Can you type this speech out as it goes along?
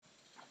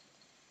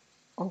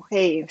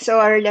Okay,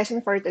 so our lesson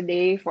for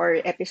today for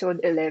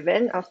episode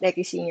 11 of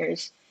Techie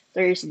Seniors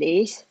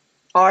Thursdays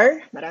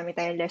are, marami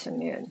tayong lesson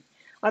ngayon.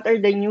 What are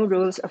the new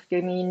rules of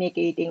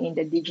communicating in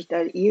the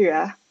digital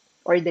era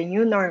or the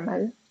new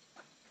normal?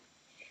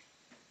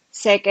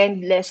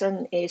 Second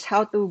lesson is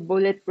how to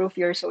bulletproof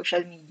your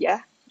social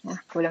media.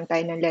 Kulang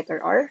tayo ng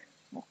letter R.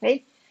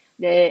 Okay.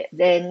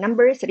 Then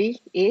number 3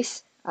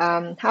 is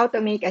how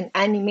to make an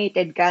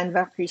animated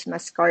Canva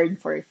Christmas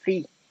card for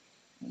free.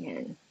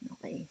 Ayan.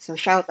 Okay. So,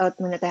 shout out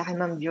muna tayo kay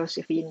Ma'am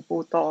Josephine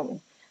Putong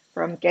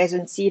from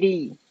Quezon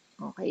City.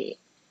 Okay.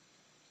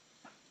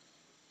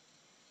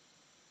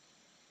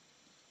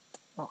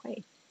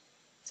 Okay.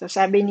 So,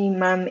 sabi ni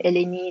Ma'am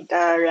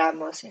Elenita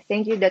Ramos,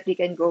 thank you that we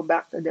can go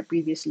back to the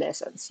previous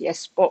lessons.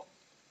 Yes po.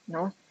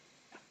 No?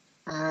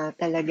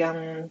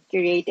 Talagang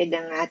curated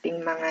ang ating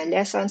mga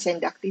lessons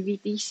and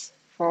activities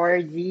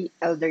for the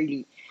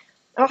elderly.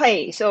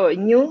 Okay, so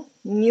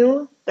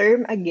new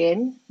term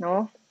again,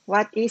 no?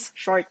 What is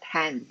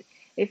shorthand?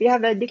 If you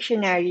have a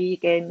dictionary,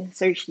 you can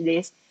search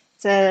this.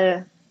 It's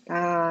a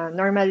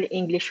normal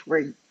English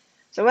word.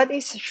 So what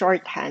is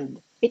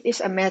shorthand? It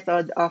is a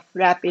method of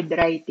rapid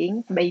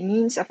writing by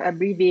means of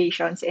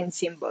abbreviations and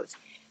symbols,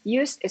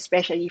 used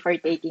especially for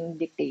taking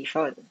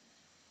dictation.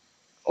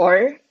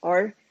 Or,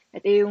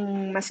 ito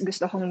yung mas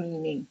gusto kong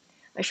meaning.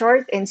 A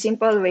short and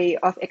simple way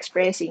of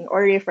expressing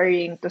or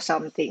referring to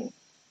something.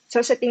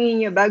 So sa tingin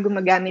nyo ba,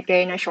 gumagamit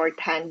kayo ng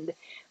shorthand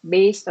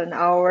based on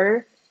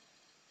our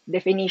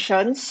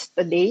definitions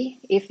today?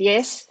 If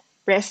yes,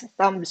 press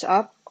thumbs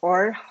up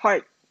or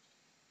heart.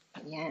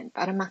 Ayan,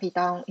 para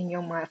makita ang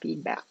inyong mga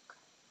feedback.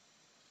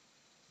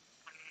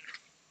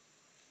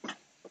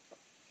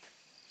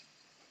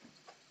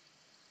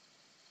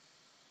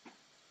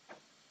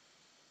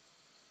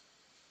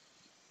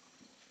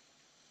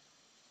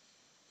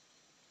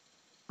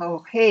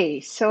 Okay,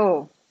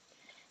 so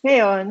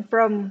ngayon,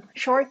 from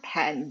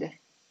shorthand,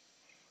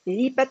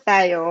 lilipat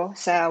tayo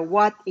sa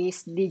what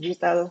is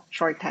digital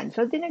shorthand.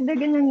 So,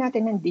 dinagdagan lang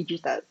natin ng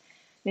digital.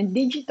 Yung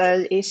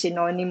digital is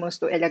synonymous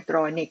to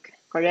electronic,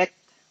 correct?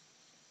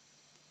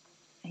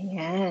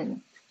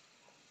 Ayan.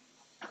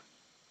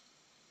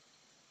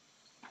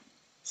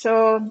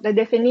 So, the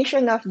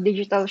definition of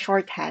digital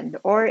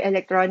shorthand or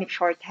electronic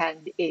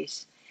shorthand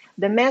is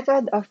the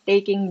method of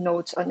taking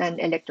notes on an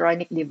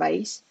electronic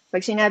device.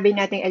 Pag sinabi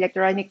natin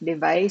electronic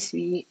device,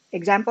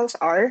 examples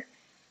are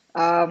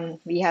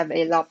we have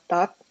a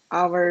laptop,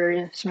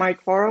 our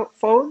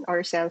smartphone or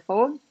cell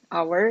phone,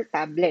 our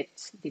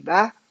tablets, di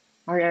ba?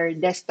 Or our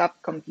desktop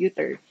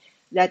computer.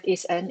 That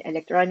is an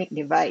electronic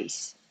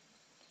device.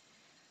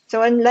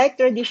 So unlike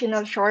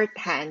traditional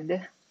shorthand,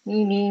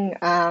 meaning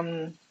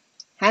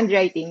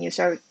handwriting,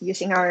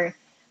 using our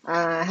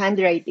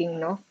handwriting,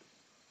 no?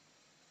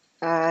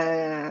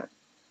 Uh,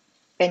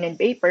 pen and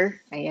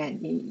paper, ayan,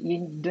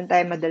 dun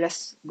tayo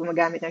madalas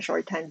gumagamit ng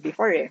shorthand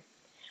before eh.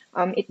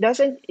 It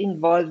doesn't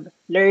involve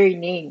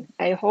learning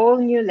a whole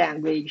new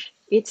language.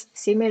 It's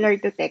similar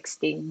to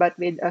texting but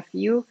with a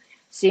few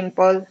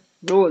simple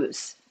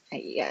rules.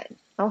 Ayan.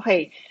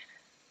 Okay.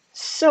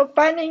 So,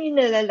 paano nyo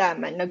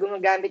nalalaman na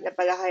gumagamit na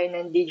pala kayo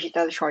ng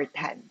digital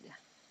shorthand?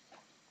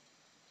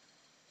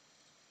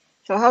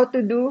 So, how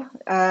to do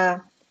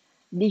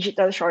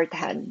digital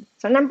shorthand?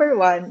 So, number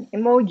 1,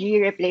 emoji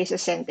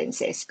replaces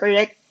sentences,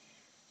 correct?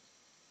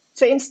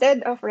 So,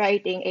 instead of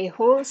writing a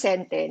whole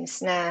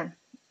sentence na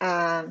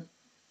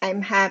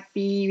I'm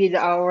happy with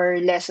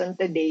our lesson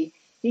today,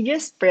 you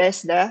just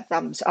press the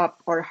thumbs up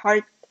or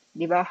heart,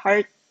 di ba?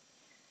 Heart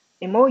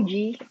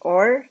emoji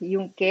or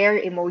yung care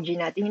emoji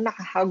natin, yung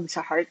nakahug sa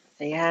heart.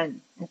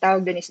 Ayan. Ang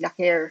tawag dun is the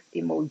care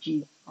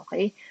emoji.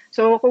 Okay?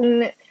 So,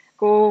 kung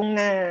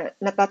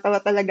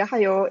natatawa talaga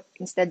kayo,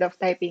 instead of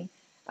typing,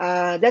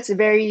 that's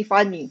very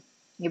funny.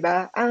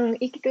 Diba?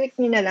 Ang i-click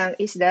nyo na lang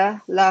is the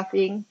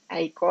laughing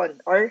icon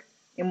or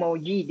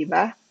emoji, di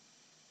ba?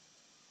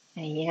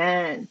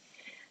 Ayan.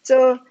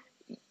 So,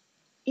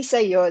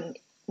 isa yon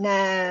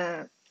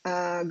na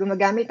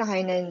gumagamit na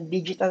kayo ng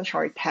digital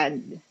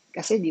shorthand.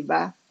 Kasi, di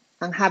ba,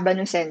 ang haba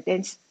ng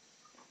sentence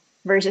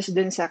versus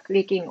dun sa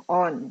clicking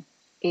on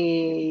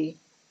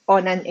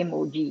an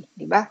emoji,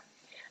 di ba?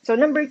 So,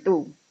 number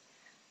 2,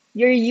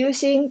 you're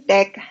using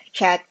tech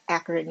chat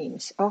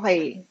acronyms.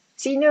 Okay,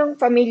 sinong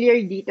familiar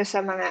dito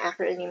sa mga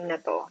acronym na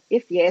to?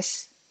 If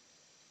yes,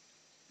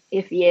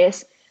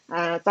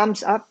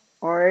 thumbs up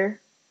or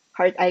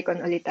heart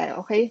icon ulit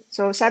tayo, okay?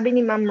 So, sabi ni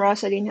Ma'am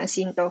Rosaline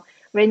Jacinto,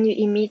 when you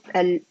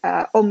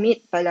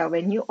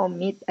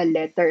omit a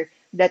letter,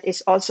 that is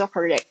also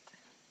correct.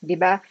 Di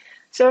ba?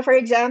 So, for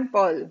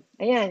example,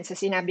 ayan, sa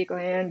sinabi ko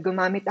ngayon,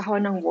 gumamit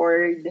ako ng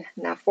word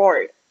na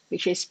for,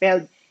 which is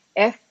spelled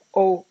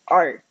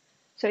F-O-R.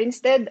 So,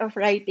 instead of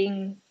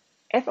writing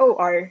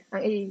F-O-R,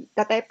 ang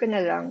itatype ko na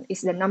lang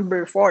is the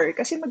number 4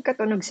 kasi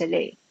magkatunog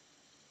sila eh.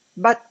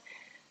 But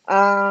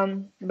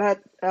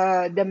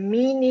the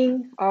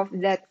meaning of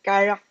that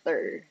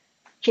character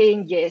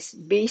changes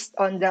based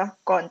on the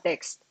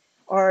context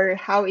or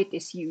how it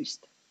is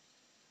used.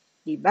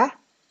 Diba?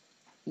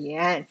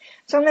 Yan.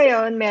 So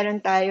ngayon,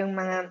 meron tayong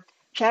mga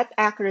chat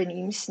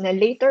acronyms na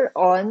later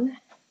on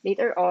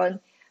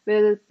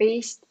will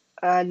paste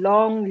a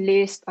long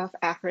list of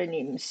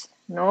acronyms,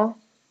 no?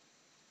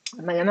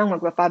 Malamang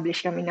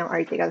magpa-publish kami ng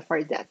article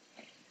for that.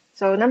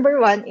 So,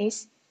 number 1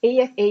 is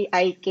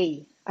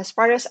AFAIK, as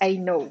far as I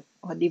know.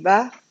 O, di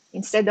ba?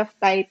 Instead of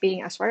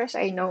typing, as far as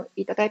I know,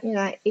 itatype nyo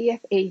na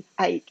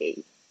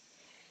AFAIK.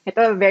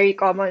 Ito, very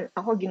common.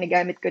 Ako,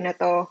 ginagamit ko na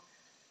to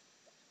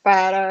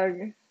para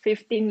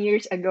 15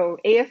 years ago.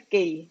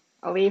 AFK,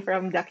 away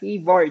from the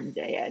keyboard.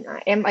 Ayan,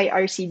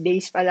 MIRC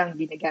days pa lang,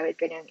 ginagamit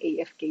ko ng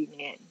AFK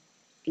na yan.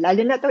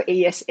 Lalo na to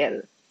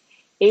ASL.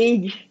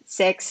 Age,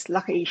 sex,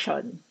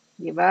 location.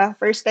 Di ba?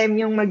 First time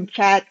yung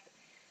mag-chat.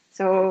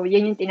 So,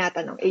 yan yung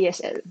tinatanong,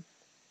 ASL.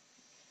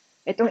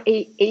 Itong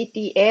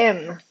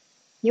ATM.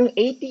 Yung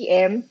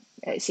ATM,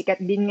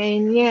 sikat din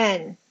ngayon yan.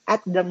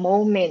 At the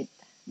moment.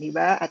 Di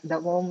ba? At the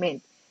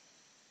moment.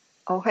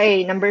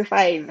 Okay, number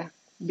 5.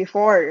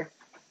 Before.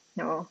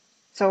 No?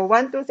 So,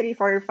 1, 2, 3,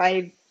 4,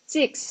 5,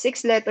 6.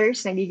 6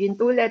 letters, nagiging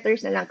 2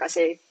 letters na lang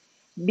kasi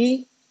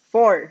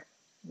before.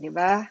 Di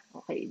ba?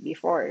 Okay,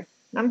 before.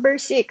 Number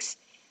 6.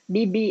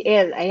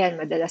 BBL. Ayan,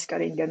 madalas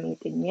ka rin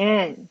gamitin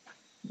yan.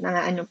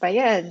 Mga ano pa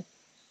yan?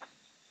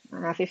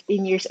 Mga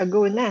 15 years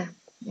ago na.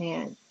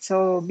 Ayan.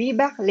 So, be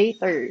back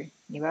later.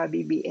 Di ba?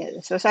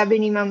 BBL. So, sabi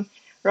ni Ma'am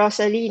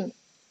Rosaline,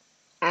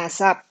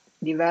 ASAP.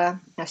 Di ba?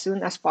 As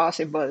soon as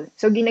possible.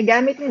 So,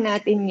 ginagamit na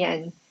natin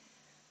yan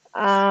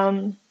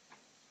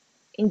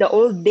in the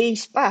old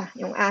days pa,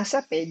 yung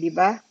ASAP di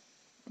ba?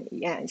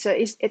 Ayan. So,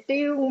 ito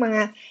yung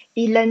mga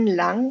ilan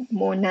lang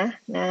muna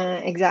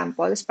na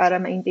examples para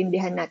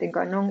maintindihan natin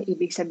kung anong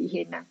ibig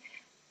sabihin ng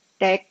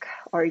tech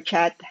or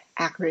chat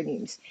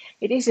acronyms.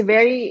 It is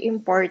very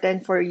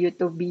important for you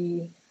to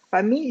be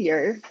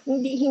familiar.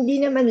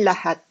 Hindi naman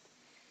lahat,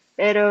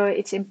 pero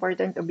it's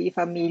important to be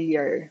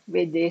familiar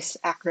with these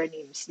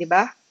acronyms, di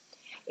ba?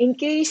 In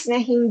case na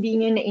hindi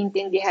nyo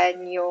naintindihan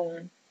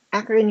yung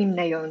acronym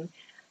na yon,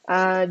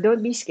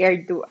 don't be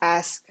scared to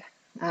ask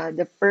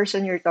the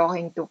person you're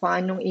talking to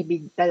kung anong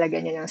ibig talaga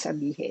nilang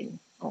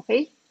sabihin.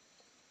 Okay?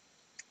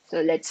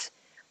 So, let's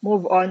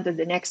move on to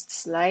the next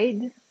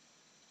slide.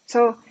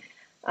 So,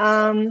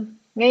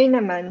 ngayon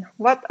naman,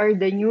 what are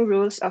the new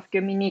rules of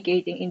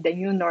communicating in the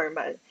new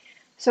normal?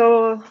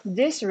 So,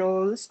 these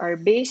rules are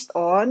based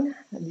on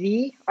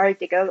the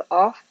article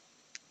of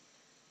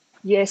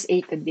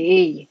USA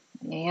Today.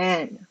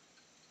 Ayan.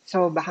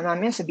 So, baka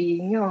mamaya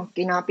sabihin nyo,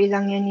 kinapi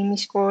lang yan ni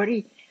Miss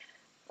Cory.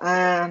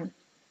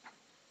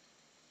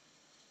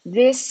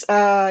 These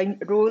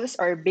rules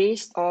are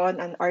based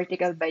on an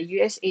article by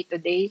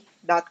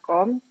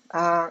usatoday.com.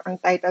 Ang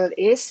title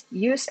is,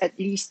 Use at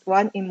least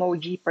one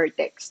emoji per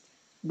text.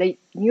 The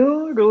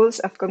new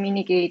rules of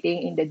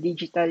communicating in the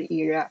digital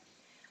era,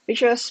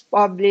 which was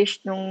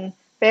published noong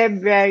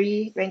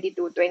February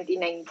 22,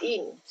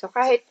 2019. So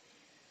kahit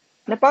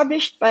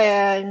na-publish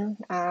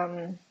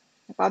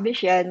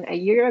yan a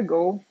year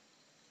ago,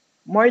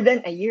 more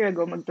than a year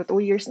ago, magto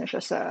 2 years na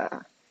siya sa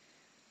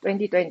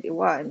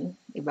 2021,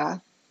 di ba?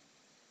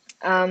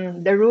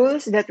 The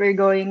rules that we're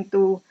going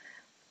to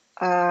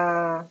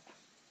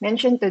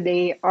mention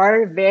today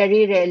are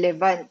very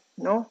relevant,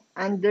 no?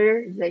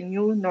 Under the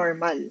new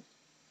normal.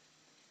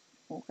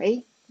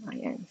 Okay?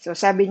 Ayan. So,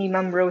 sabi ni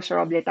Ma'am Rose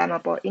Roble, tama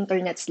po,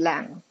 internet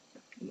slang.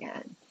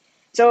 Ayan.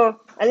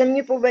 So, alam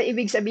niyo po ba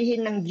ibig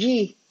sabihin ng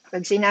G?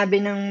 Pag sinabi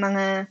ng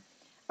mga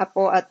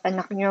apo at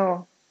anak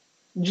nyo,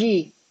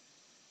 G.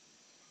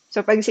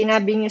 So, pag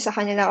sinabi niyo sa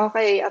kanila,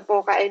 okay,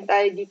 apo, kain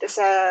tayo dito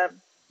sa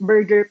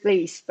burger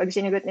place. Pag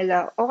sinagot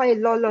nila, okay,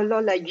 lolo,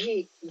 lola,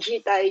 G.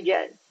 G tayo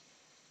dyan.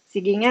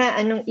 Sige nga,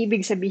 anong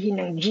ibig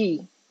sabihin ng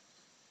G?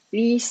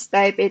 Please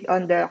type it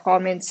on the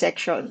comment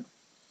section.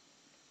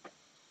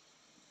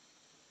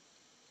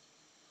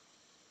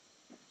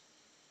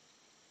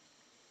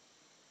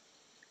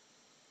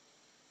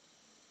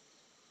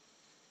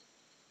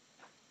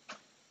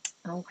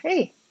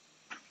 Okay.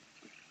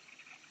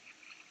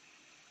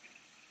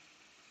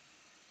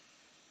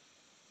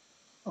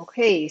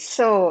 Okay,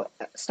 so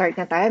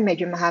start na tayo.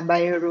 Medyo mahaba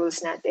yung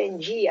rules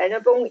natin. G, ano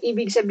pong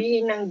ibig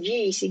sabihin ng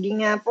G? Sige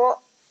nga po.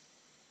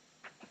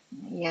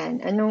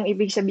 Ayan, anong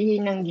ibig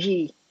sabihin ng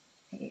G?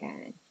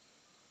 Ayan.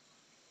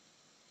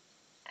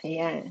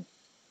 Ayan.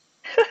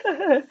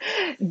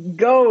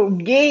 Go,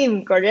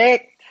 game,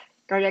 correct.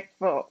 Correct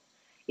po.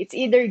 It's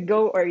either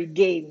go or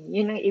game.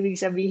 Yun ang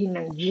ibig sabihin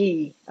ng G.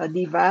 O,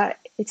 diba?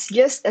 It's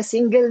just a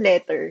single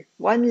letter.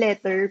 One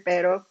letter,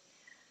 pero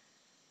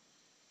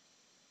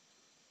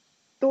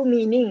two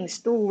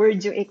meanings, two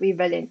words yung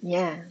equivalent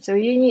niya. So,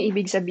 yun yung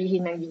ibig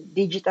sabihin ng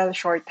digital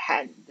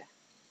shorthand.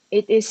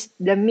 It is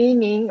the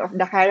meaning of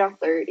the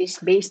character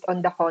is based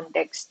on the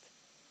context.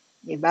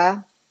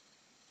 Diba?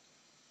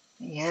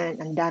 Ayan,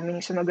 ang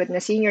daming sumagot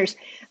na seniors.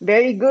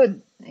 Very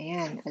good.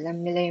 Ayan,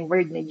 alam nila yung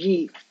word na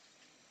G.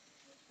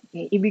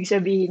 Ibig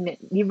sabihin,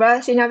 di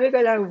ba sinabi ko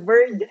lang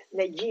word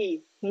na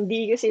G.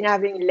 Hindi ko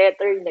sinabing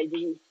letter na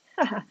G.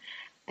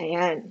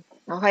 Ayan.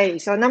 Okay,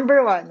 so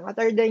number 1, what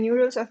are the new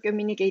rules of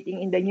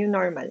communicating in the new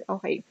normal?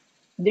 Okay,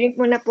 drink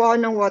muna po ako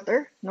ng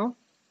water, no?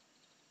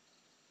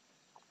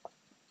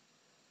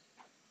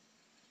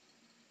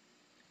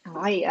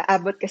 Okay,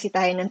 aabot kasi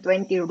tayo ng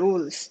 20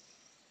 rules.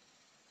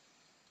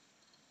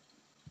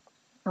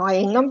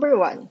 Okay, number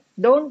 1,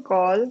 don't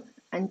call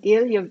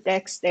until you've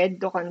texted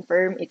to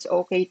confirm it's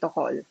okay to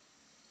call.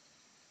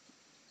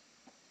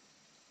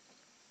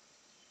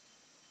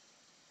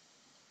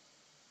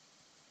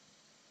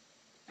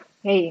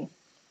 Okay,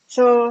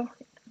 so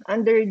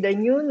under the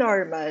new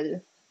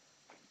normal,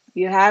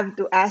 you have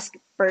to ask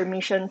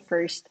permission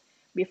first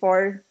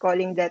before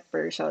calling that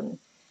person.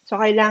 So,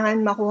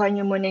 kailangan makuha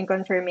nyo muna yung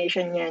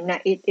confirmation niya na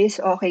it is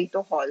okay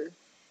to call.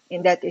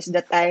 And that is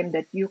the time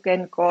that you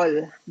can call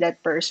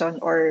that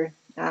person or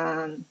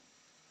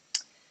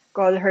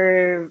call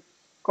her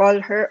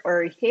or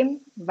him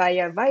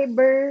via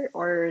Viber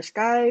or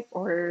Skype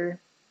or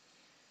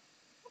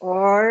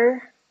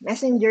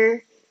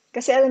Messenger.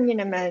 Kasi alam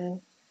niyo naman,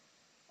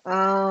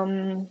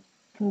 um,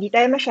 hindi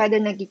tayo masyado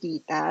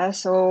nagkikita.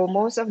 So,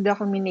 most of the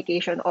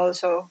communication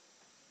also,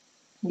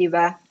 di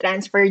ba,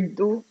 transferred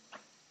to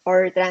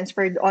or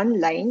transferred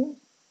online.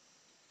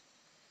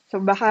 So,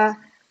 baka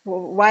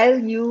while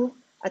you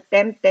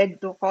attempted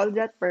to call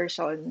that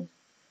person,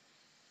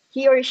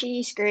 he or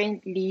she is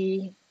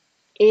currently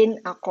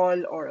in a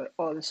call or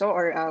also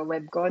or a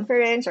web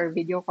conference or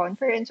video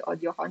conference,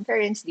 audio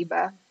conference, di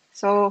ba?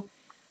 So,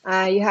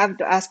 you have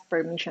to ask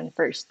permission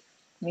first.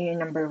 Yun yung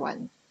number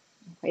 1.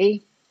 Okay?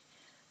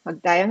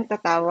 Huwag tayong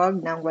tatawag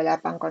ng wala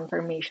pang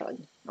confirmation.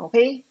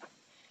 Okay?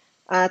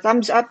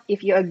 Thumbs up if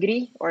you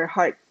agree or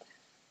heart.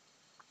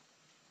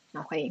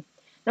 Okay.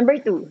 Number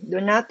 2,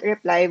 do not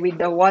reply with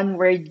the one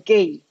word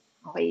K.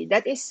 Okay,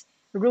 that is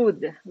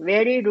rude.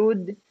 Very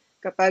rude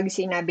kapag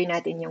sinabi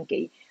natin yung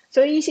K.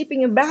 So,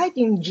 iisipin nyo, bakit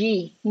yung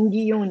G,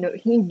 hindi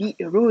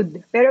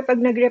rude? Pero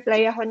pag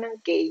nag-reply ako ng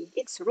K,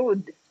 it's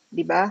rude.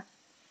 Di ba?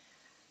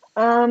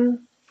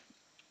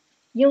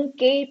 Yung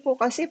K po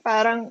kasi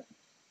parang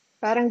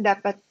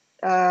dapat,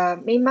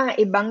 may mga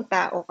ibang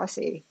tao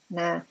kasi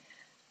na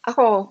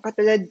ako,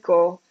 katulad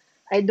ko,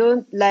 I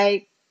don't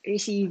like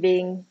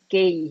receiving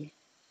K.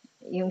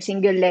 Yung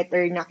single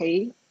letter na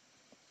K.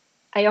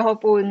 Ayoko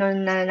po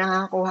nun na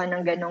nakakakuha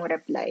ng ganong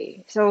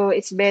reply. So,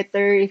 it's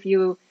better if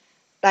you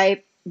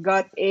type,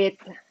 got it,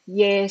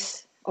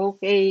 yes,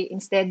 okay,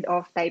 instead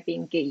of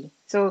typing K.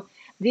 So,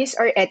 these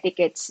are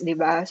etiquettes, di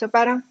ba? So,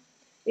 parang,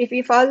 if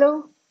you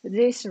follow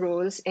these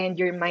rules and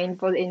you're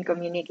mindful in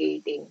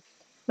communicating,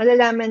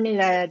 malalaman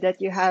nila that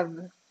you have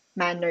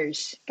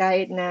manners.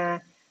 Kahit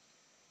na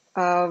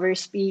we're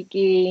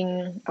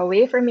speaking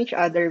away from each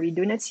other, we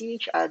do not see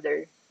each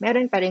other,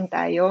 meron pa rin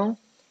tayong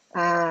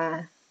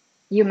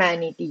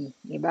humanity,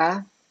 di ba?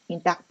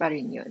 Intact pa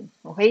rin yun.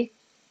 Okay?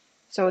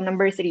 So,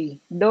 number 3,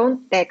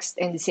 don't text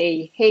and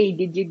say, hey,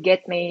 did you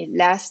get my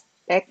last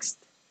text?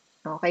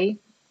 Okay?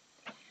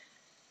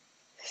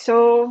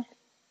 So,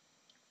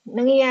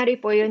 nangyayari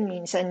po yun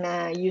minsan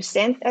na you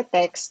sent a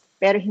text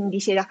pero hindi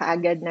sila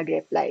kaagad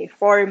nag-reply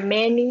for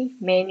many,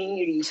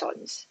 many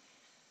reasons.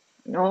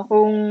 No?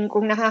 Kung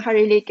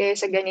nakaka-relate kayo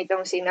sa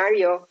ganitong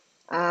scenario,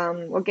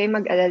 huwag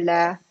kayong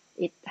mag-alala.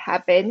 It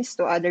happens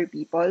to other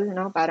people,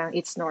 no? Parang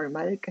it's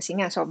normal kasi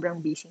nga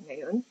sobrang busy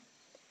ngayon.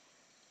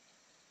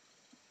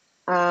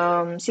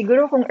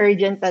 Siguro kung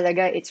urgent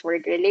talaga, it's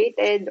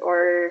work-related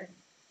or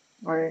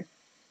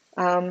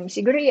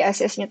siguro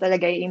i-assess nyo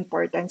talaga yung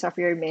importance of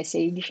your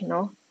message,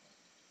 no?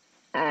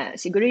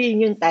 Siguro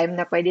yun yung time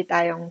na pwede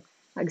tayong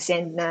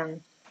mag-send ng,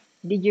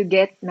 did you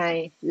get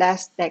my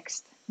last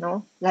text,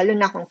 no? Lalo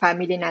na kung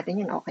family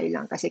natin yun, okay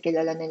lang kasi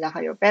kilala nila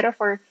kayo. Pero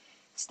for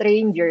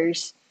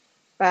strangers,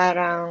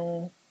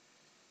 parang,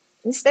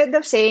 instead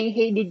of saying,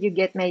 hey, did you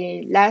get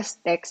my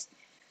last text,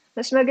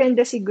 mas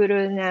maganda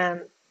siguro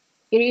na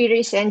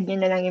i-resend nyo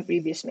na lang yung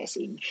previous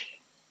message.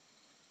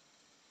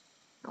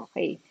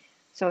 Okay.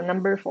 So,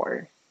 number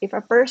 4. If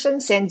a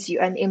person sends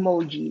you an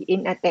emoji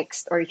in a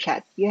text or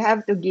chat, you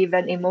have to give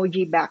an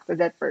emoji back to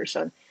that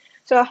person.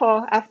 So,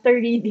 ako, after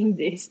reading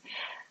this,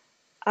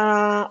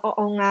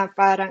 oo nga,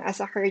 parang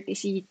as a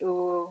courtesy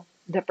to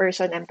the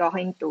person I'm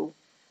talking to,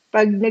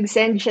 pag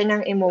nag-send siya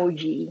ng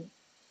emoji,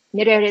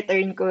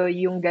 nire-return ko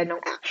yung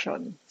ganong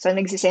action. So,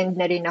 nagsisend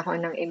na rin ako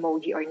ng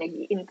emoji or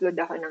nag-i-include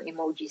ako ng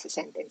emoji sa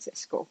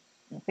sentences ko.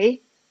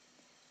 Okay?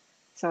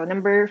 So,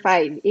 number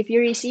 5, if you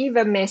receive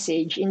a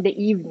message in the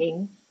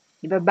evening,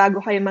 di ba,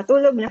 bago kayo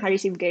matulog,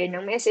 naka-receive kayo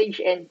ng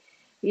message and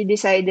you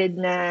decided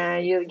na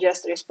you'll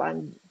just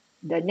respond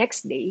the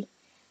next day,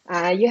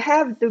 you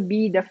have to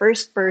be the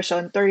first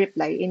person to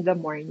reply in the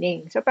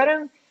morning. So,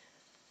 parang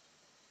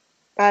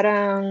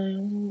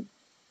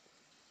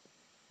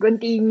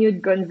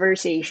continued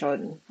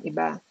conversation, di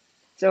ba?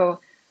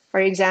 So, for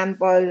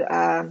example,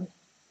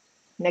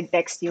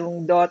 nag-text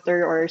yung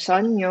daughter or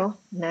son nyo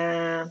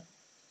na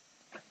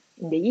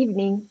in the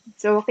evening.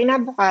 So,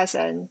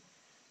 kinabukasan,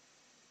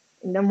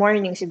 in the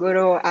morning,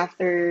 siguro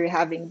after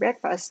having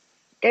breakfast,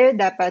 kayo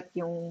dapat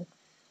yung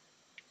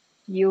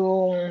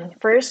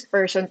first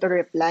person to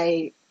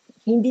reply.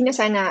 Hindi na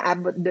sana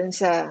abot dun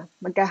sa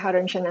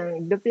magkakaroon siya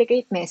ng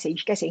duplicate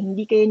message kasi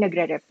hindi kayo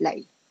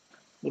nagre-reply.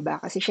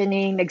 Diba? Kasi siya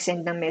na yung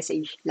nag-send ng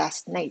message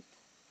last night.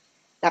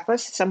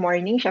 Tapos sa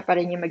morning, siya pa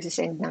rin yung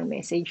magsisend ng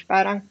message.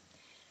 Parang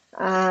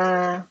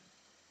ah,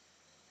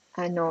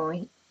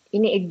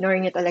 ini-ignore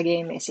niyo talaga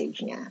yung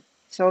message niya.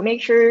 So,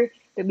 make sure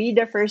to be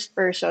the first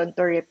person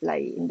to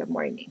reply in the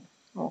morning.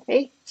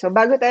 Okay? So,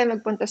 bago tayo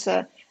magpunta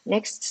sa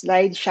next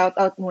slide, shout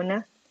out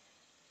muna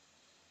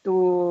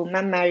to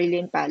Ma'am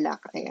Marilyn Palak.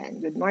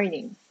 Ayan, good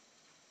morning.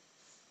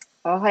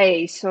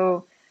 Okay,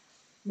 so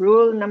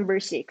rule number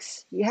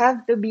 6. You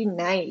have to be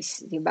nice,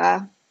 di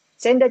ba?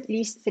 Send at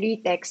least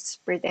 3 texts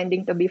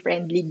pretending to be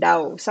friendly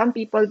daw. Some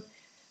people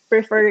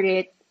prefer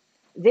it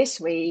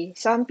this way.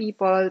 Some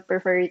people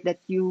prefer it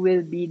that you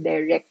will be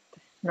direct,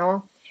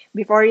 no?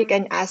 Before you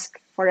can ask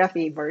for a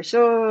favor.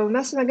 So,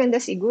 mas maganda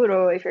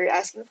siguro if you're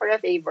asking for a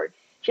favor,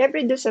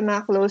 syempre doon sa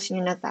mga close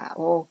nyo na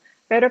tao.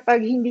 Pero pag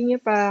hindi nyo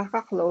pa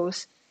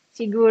ka-close,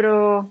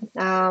 siguro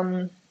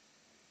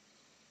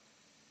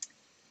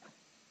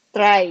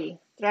try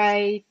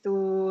to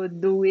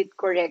do it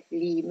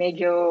correctly.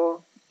 Medyo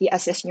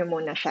i-assess nyo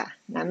muna siya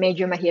na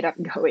medyo mahirap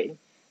gawin,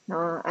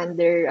 no,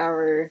 under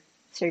our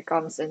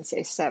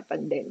circumstances sa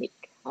pandemic.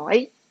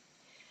 Okay?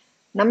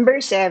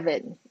 Number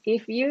 7,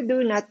 if you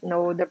do not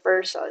know the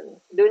person,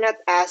 do not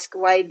ask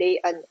why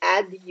they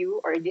unadd you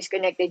or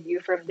disconnected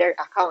you from their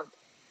account.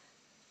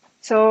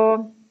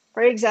 So,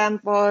 for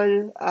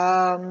example,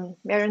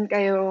 meron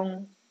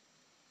kayong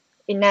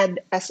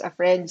inad as a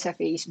friend sa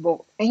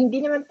Facebook, eh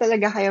hindi naman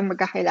talaga kayo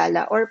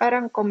magkakilala or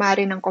parang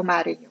kumare ng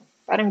kumare nyo.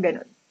 Parang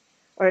ganun.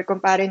 Or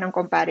kumpare ng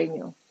kumpare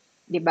nyo.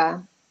 'Di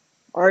ba?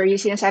 Or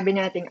yung sinasabi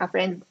nating a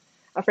friend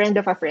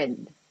of a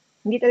friend.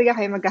 Hindi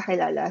talaga kayo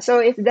magkakilala. So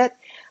if that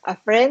a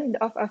friend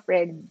of a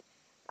friend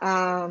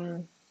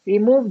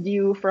removed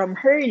you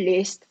from her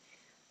list,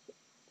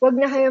 wag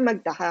na kayo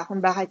magtaka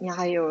kung bakit niya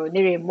kayo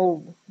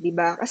ni-remove, 'di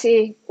ba?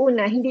 Kasi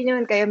una, hindi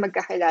naman kayo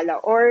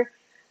magkakilala or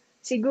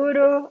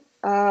siguro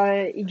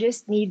you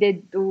just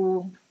needed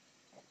to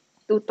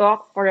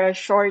talk for a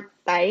short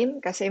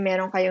time kasi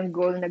meron kayong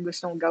goal na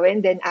gustong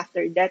gawin. Then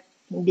after that,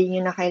 hindi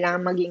nyo na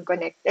kailangan maging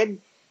connected,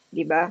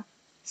 di ba?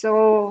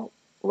 So,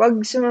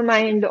 wag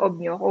sumama yung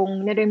loob nyo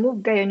kung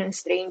na-remove kayo ng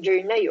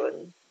stranger na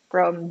yun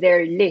from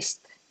their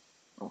list.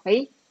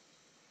 Okay?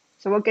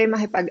 So, wag kayo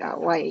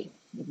makipag-away,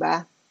 di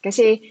ba?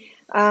 Kasi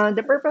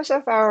the purpose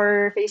of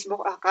our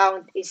Facebook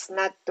account is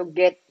not to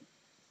get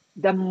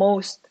the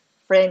most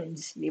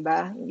friends, di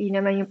ba? Hindi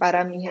naman yung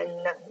paramihan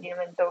na, hindi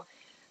naman to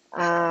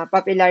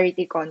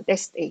popularity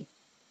contest eh.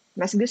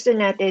 Mas gusto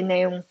natin na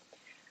yung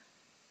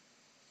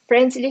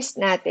friends list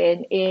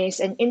natin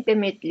is an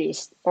intimate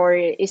list or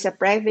is a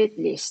private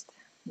list.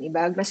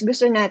 Diba? Mas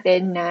gusto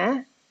natin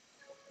na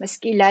mas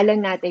kilala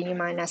natin yung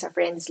mga nasa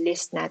friends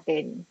list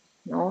natin.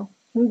 No?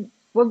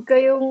 Huwag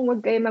kayong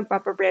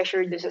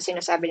magpapapressure doon sa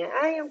sinasabi na,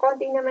 yung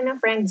konti naman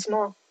ng friends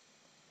mo.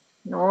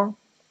 No?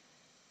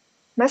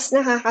 Mas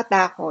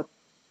nakakatakot.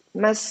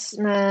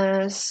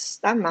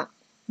 Tama.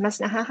 Mas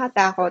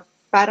nakakatakot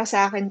para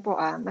sa akin po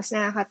mas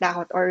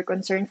nakakatakot or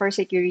concern for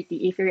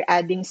security if you're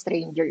adding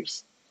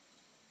strangers.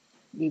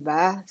 'Di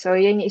ba? So,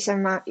 yan yung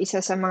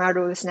isa sa mga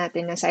rules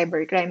natin ng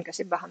cybercrime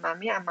kasi baka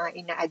mamaya ang mga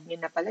ina-add nyo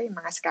na pala yung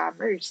mga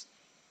scammers.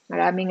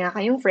 Marami nga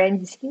kayong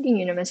friends, hindi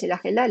nyo naman sila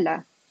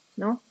kilala.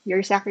 No?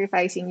 You're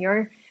sacrificing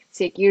your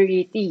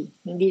security.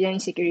 Hindi lang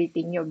yung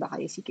security nyo, baka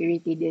yung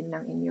security din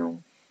ng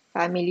inyong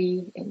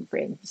family and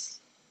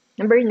friends.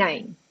 Number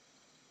 9.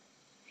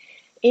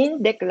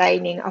 In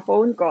declining a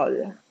phone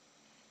call,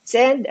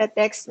 send a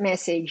text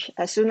message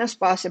as soon as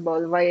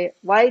possible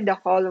why the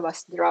call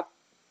was dropped.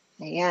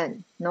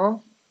 Ayan,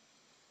 no?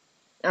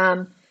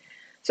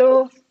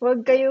 So,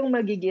 huwag kayong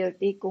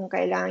magigilty kung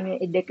kailangan nyo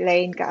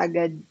i-decline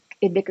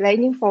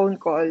yung phone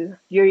call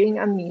during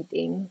a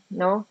meeting,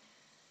 no?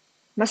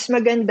 Mas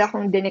maganda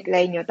kung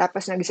dinecline nyo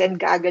tapos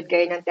nag-send ka agad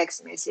kayo ng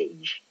text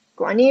message.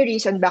 Kung ano yung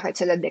reason bakit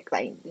sila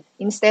declined.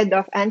 Instead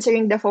of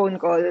answering the phone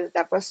call,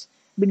 tapos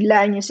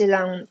biglaan nyo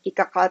silang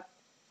ikakat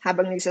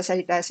habang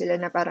nagsasalita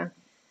sila na parang,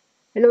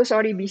 hello,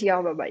 sorry, busy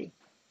ako, bye-bye.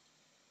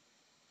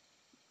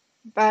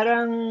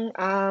 Parang,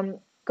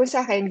 kung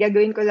sa akin,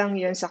 gagawin ko lang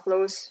yun sa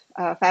close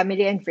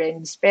family and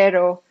friends.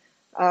 Pero,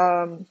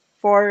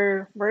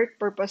 for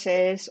work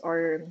purposes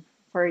or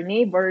for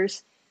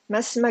neighbors,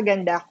 mas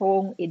maganda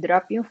kung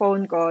i-drop yung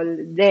phone call,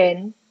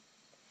 then,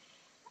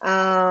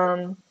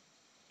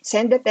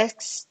 send a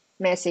text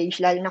message,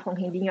 lalo na kung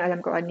hindi nyo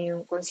alam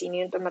kung sino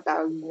yung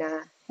tumatawag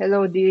na,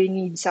 hello, do you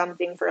need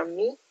something from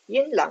me?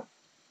 Yun lang.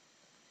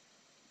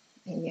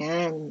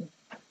 Ayan.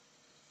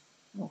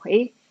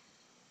 Okay?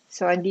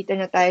 So, andito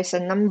na tayo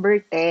sa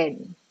number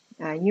 10.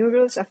 New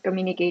rules of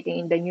communicating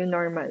in the new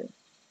normal.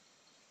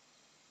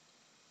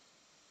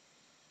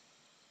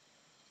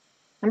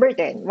 Number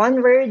 10. One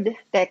word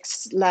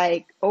text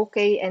like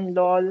okay and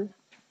lol.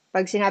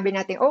 Pag sinabi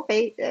natin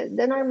okay,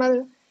 the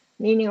normal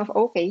meaning of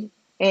okay.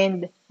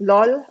 And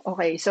lol,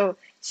 okay. So,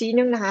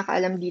 sinong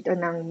nakakaalam dito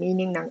ng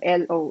meaning ng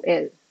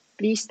LOL?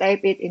 Please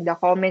type it in the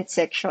comment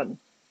section.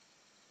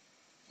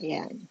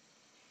 Ayan.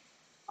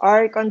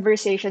 Are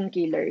conversation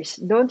killers.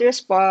 Don't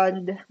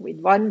respond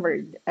with one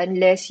word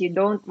unless you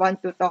don't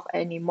want to talk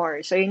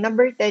anymore. So, yung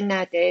number 10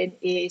 natin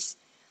is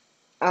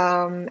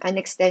an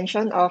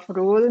extension of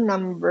rule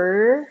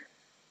number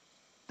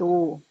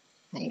to.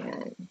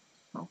 Ayan.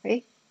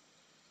 Okay?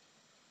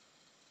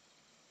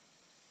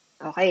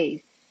 Okay.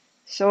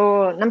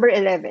 So, number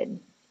 11.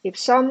 If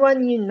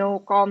someone you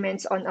know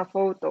comments on a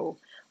photo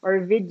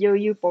or video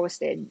you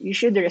posted, you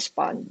should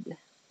respond.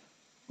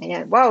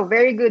 Ayan. Wow,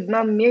 very good.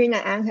 Ma'am Mirna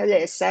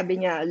Angeles,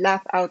 sabi niya,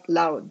 laugh out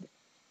loud.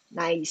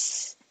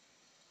 Nice.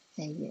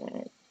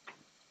 Ayan.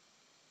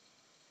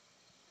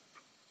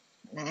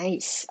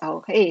 Nice.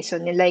 Okay. So,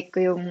 nilike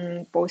ko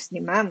yung post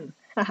ni ma'am.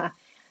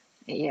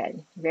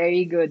 Ayan.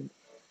 Very good.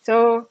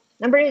 So,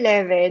 number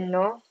 11,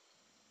 no?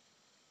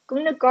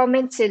 Kung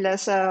nag-comment sila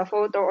sa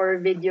photo or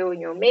video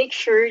nyo, make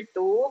sure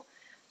to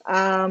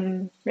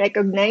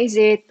recognize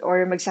it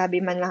or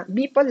magsabi man lang,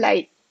 be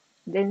polite.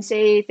 Then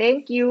say,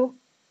 thank you.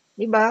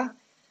 Diba?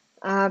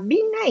 Be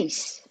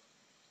nice.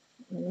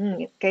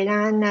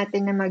 Kailangan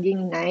natin na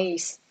maging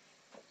nice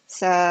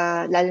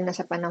lalo na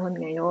sa panahon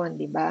ngayon,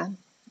 di ba?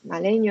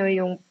 Malay nyo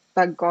yung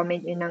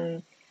pag-comment nyo ng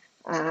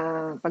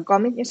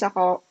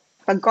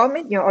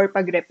pag-comment nyo or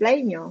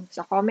pag-reply nyo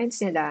sa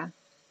comments nila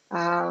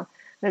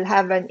will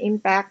have an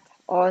impact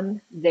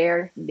on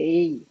their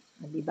day.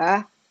 Di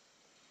ba?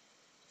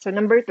 So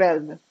number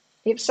 12,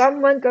 if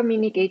someone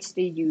communicates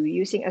to you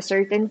using a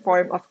certain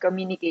form of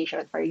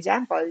communication, for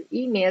example,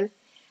 email,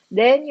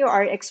 then you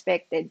are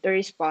expected to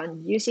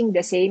respond using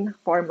the same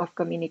form of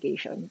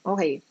communication.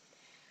 Okay.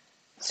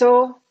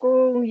 So,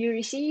 kung you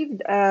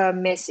received a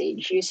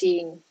message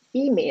using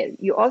email,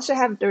 you also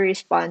have to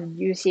respond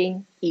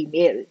using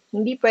email.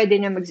 Hindi pwede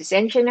na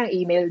mag-send siya ng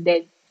email,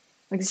 then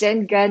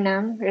mag-send ka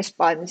ng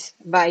response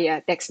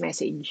via text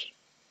message.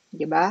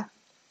 Di ba?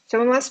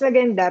 So, mas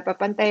maganda,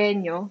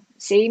 papantayan nyo,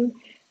 same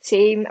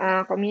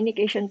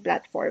communication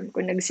platform.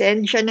 Kung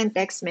nag-send siya ng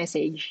text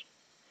message,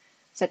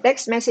 sa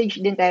text message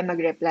din tayo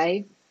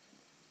mag-reply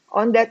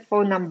on that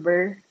phone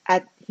number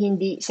at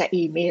hindi sa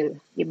email.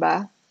 Di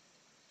ba?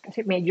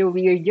 Kasi medyo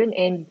weird yun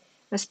and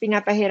mas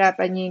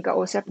pinapahirapan niyo yung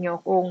kausap niyo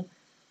kung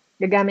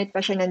gagamit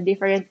pa siya ng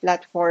different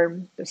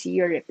platform to see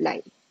your reply.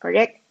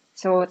 Correct?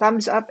 So,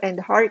 thumbs up and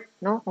heart,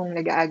 no? Kung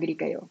nag-agree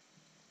kayo.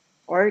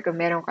 Or kung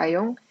meron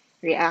kayong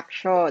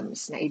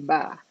reactions na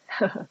iba.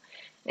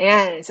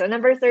 Ayan. So,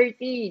 number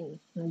 13.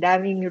 Ang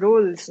daming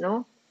rules,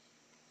 no?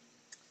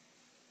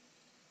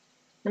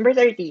 Number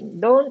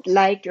 13. Don't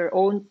like your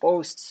own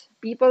posts.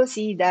 People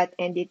see that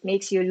and it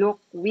makes you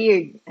look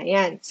weird.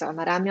 Ayan. So,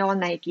 marami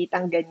akong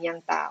nakikitang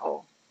ganyang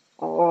tao.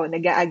 Oo,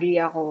 nag-agree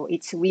ako.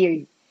 It's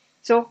weird.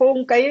 So,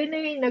 kung kayo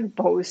na yung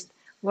nag-post,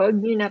 huwag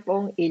niyo na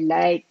pong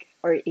i-like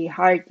or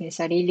i-heart yung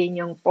sarili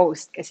niyong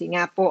post kasi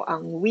nga po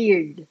ang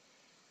weird.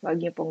 Huwag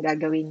niyo pong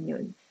gagawin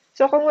yun.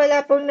 So, kung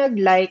wala pong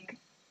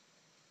nag-like,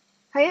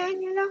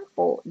 hayaan niyo lang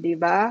po, di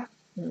ba?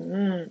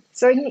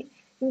 So,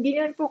 hindi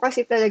naman po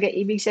kasi talaga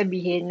ibig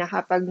sabihin na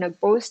kapag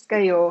nag-post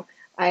kayo,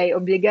 ay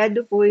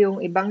obligado po yung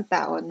ibang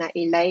tao na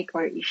i-like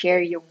or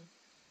i-share yung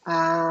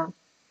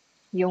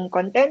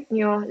content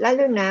nyo,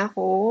 lalo na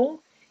kung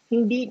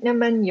hindi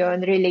naman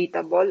yon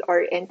relatable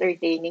or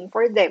entertaining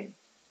for them.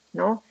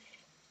 No?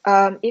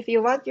 If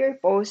you want your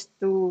post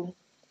to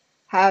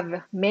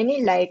have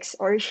many likes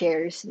or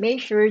shares,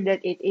 make sure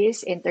that it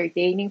is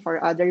entertaining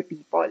for other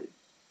people.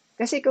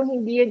 Kasi kung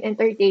hindi yun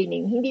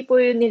entertaining, hindi po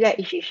yun nila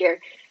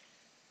i-share.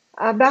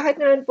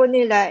 Bakit naman po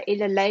nila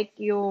ilalike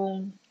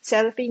yung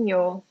selfie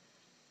nyo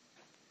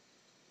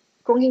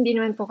kung hindi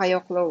naman po kayo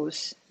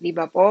close? Di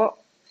ba po?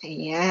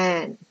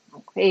 Ayan.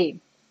 Okay.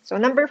 So,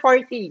 number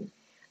 14.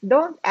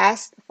 Don't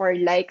ask for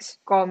likes,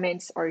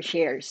 comments, or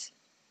shares.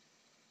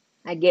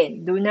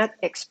 Again, do not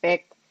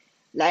expect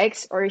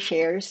likes or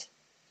shares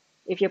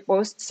if you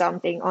post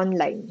something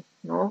online.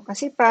 No?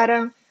 Kasi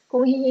parang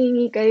kung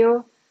hihingi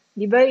kayo,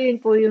 di ba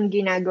yun po yung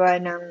ginagawa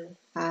ng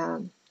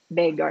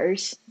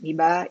beggars, di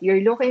ba?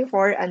 You're looking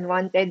for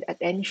unwanted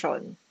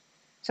attention.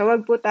 So,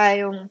 wag po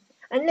tayong,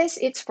 unless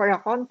it's for a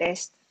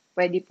contest,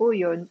 pwede po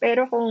yun.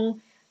 Pero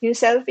kung yung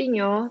selfie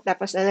nyo,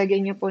 tapos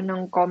lalagyan nyo po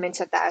ng comment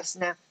sa taas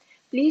na,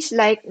 please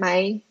like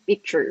my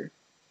picture.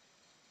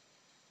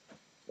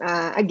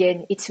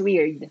 Again, it's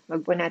weird.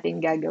 Wag po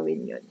natin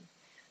gagawin yun.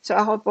 So,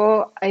 ako po,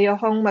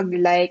 ayokong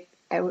mag-like.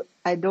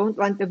 I don't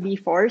want to be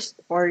forced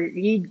or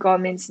read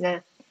comments na,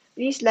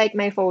 please like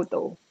my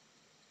photo.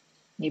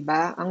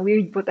 Diba? Ang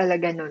weird po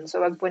talaga nun.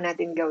 So, wag po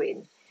natin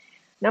gawin.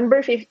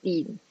 Number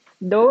 15,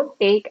 don't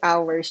take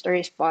hours to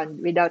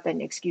respond without an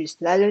excuse.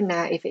 Lalo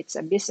na if it's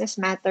a business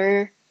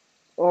matter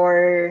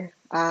or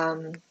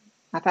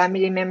a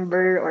family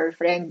member or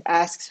friend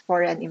asks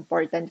for an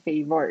important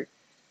favor.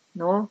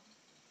 No?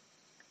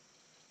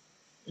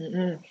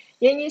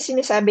 Yan yung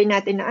sinasabi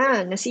natin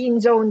na, na-scene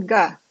zoned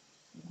ka.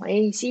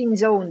 Okay? Scene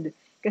zoned.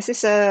 Kasi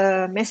sa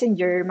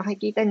messenger,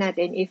 makikita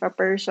natin if a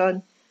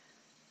person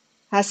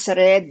has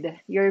read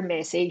your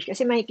message.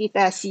 Kasi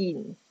makikita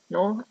seen,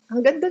 no?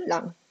 Hanggang doon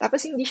lang.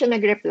 Tapos hindi siya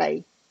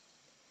nag-reply.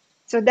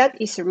 So that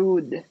is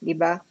rude, di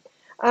ba?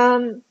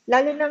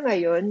 Lalo na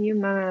ngayon,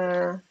 yung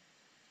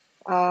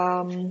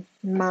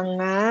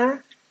mga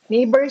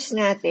neighbors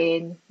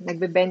natin,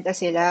 nagbebenta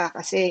sila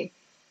kasi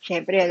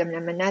syempre alam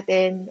naman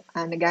natin,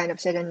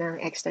 naghahanap sila ng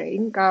extra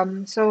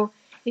income. So,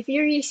 if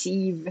you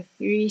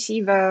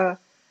receive a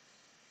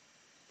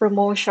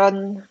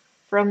promotion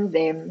from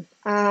them,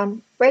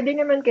 pwede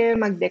naman kayo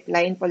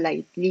mag-decline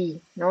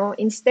politely, no?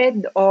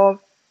 Instead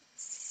of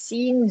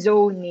scene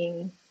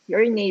zoning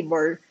your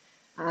neighbor,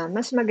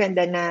 mas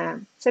maganda na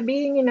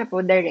sabihin niyo na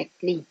po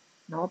directly,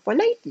 no?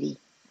 Politely.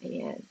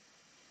 Ayan.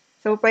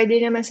 So, pwede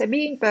naman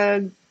sabihin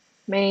pag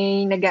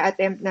may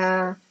nag-a-attempt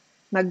na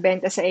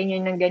magbenta sa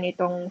inyo ng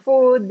ganitong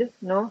food,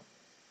 no?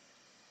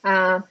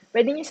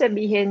 Pwede niyo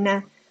sabihin na,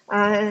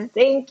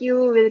 thank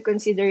you, we'll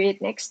consider it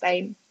next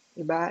time.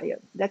 Diba? Yun.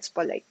 That's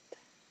polite.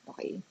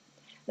 Okay.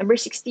 Number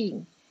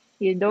 16,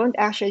 you don't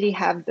actually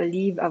have to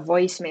leave a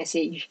voice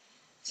message.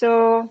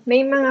 So,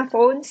 may mga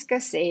phones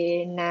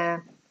kasi na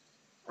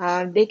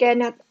they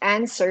cannot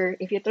answer.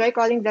 If you try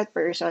calling that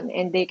person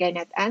and they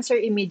cannot answer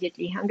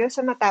immediately, hanggang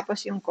sa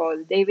matapos yung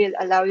call, they will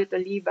allow you to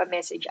leave a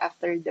message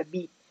after the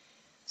beep.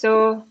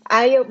 So,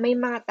 may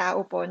mga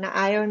tao po na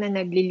ayaw na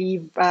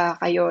nagli-leave pa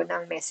kayo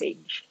ng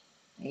message.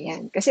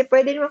 Ayan. Kasi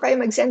pwede naman kayo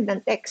mag-send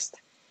ng text.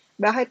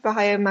 Bakit pa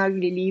kayo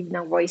magli-leave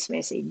ng voice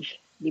message?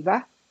 Di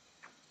ba?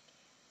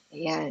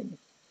 Ayan.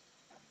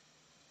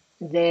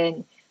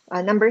 Then,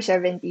 number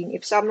 17,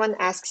 if someone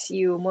asks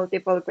you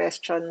multiple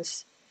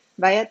questions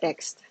via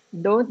text,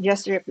 don't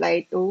just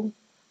reply to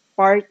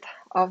part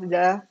of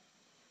the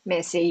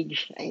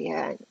message.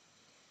 Ayan.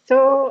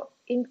 So,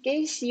 in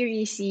case you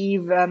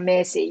receive a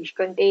message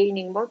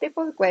containing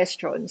multiple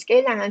questions,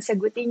 kailangan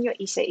sagutin nyo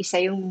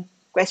isa-isa yung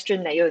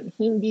question na yun.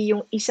 Hindi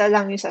yung isa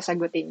lang yung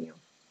sasagutin nyo.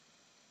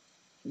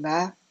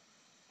 Diba?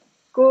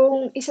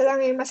 Kung isa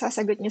lang yung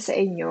masasagot nyo sa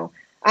inyo,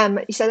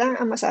 isa lang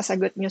ang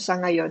masasagot nyo sa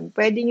ngayon,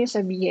 pwede nyo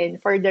sabihin,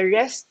 for the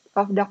rest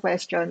of the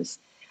questions,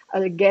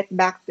 I'll get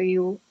back to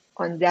you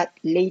on that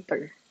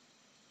later.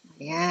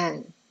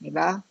 Ayan.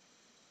 Diba?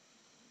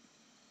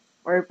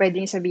 Or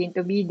pwede nyo sabihin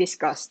to be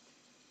discussed.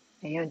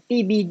 Ayun,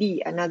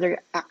 TBD,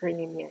 another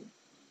acronym yan.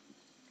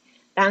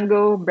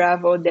 Tango,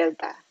 Bravo,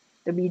 Delta,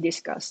 to be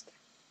discussed.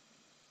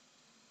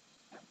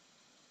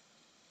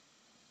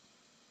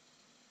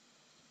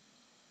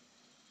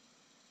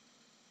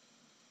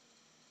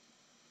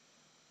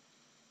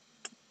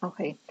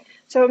 Okay.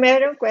 So,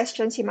 merong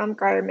question si Ma'am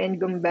Carmen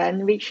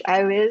Gumban, which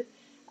I will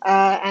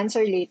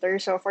answer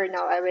later. So, for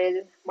now, I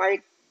will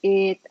mark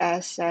it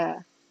as,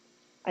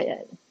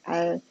 ayan,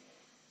 I'll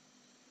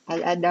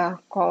add a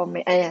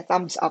comment,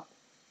 thumbs up.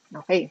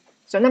 Okay.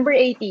 So, number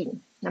 18.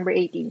 Number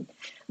 18.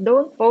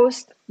 Don't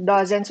post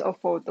dozens of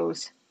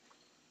photos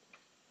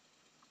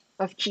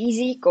of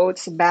cheesy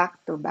quotes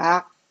back to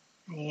back.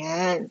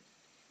 Ayan.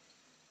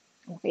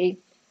 Okay.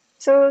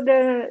 So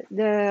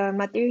the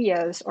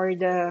materials or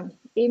the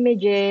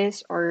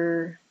images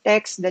or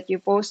text that you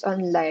post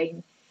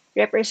online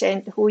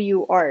represent who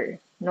you are,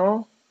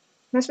 no?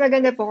 Mas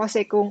maganda po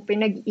kasi kung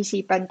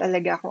pinag-iisipan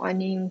talaga kung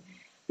ano yung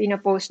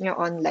pinopost nyo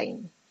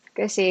online.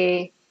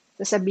 Kasi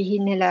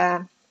sasabihin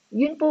nila,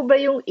 yun po ba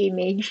yung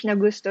image na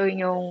gusto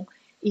nyong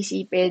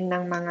isipin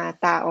ng mga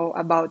tao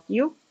about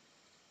you?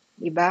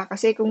 Diba?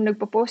 Kasi kung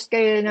nagpo-post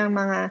kayo ng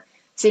mga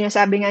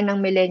sinasabi nga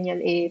ng millennial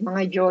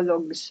mga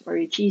jologs or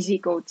cheesy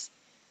quotes,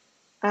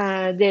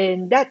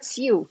 then that's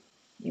you.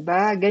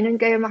 Diba? Ganun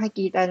kayo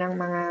makikita ng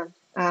mga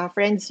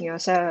friends nyo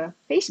sa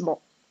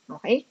Facebook.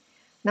 Okay?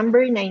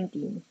 Number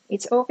 19,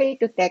 it's okay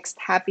to text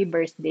happy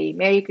birthday,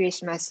 Merry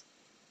Christmas.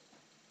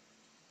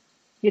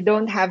 You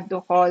don't have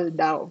to call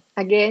daw.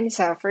 Again,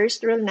 sa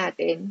first rule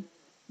natin,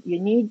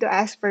 you need to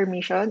ask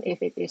permission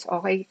if it is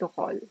okay to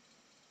call.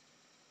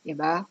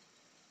 Diba?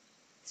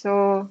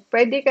 So,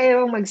 pwede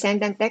kayong mag-send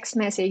ng text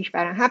message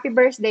parang, Happy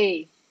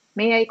birthday!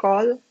 May I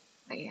call?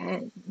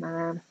 Ayan,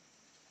 mga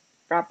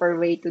proper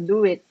way to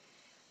do it.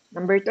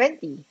 Number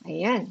 20,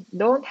 ayan,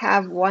 don't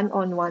have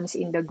one-on-ones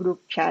in the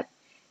group chat.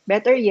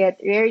 Better yet,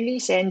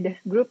 rarely send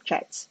group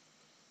chats.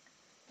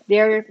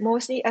 They're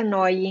mostly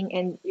annoying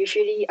and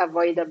usually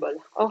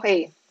avoidable.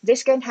 Okay,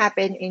 this can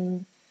happen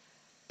in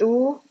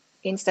two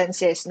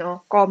instances,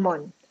 no?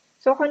 Common.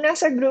 So, kung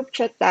nasa group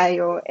chat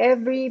tayo,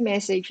 every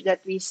message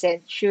that we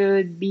send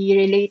should be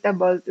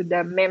relatable to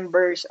the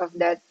members of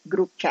that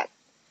group chat.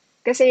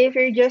 Kasi if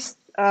you just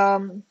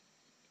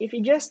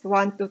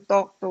want to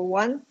talk to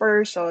one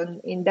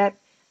person in that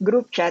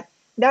group chat,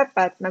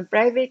 dapat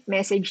mag-private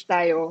message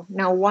tayo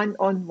na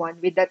one-on-one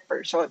with that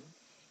person.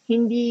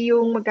 Hindi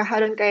yung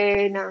magkakaroon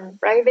kayo ng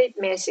private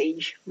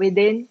message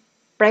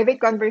private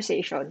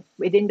conversation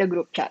within the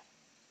group chat.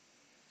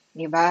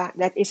 Diba?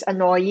 That is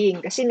annoying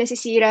kasi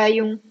nasisira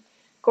yung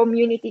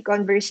community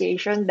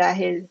conversation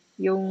dahil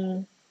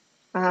yung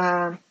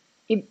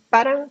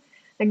parang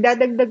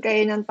nagdadagdag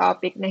kayo ng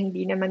topic na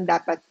hindi naman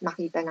dapat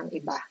makita ng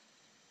iba.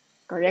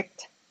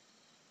 Correct?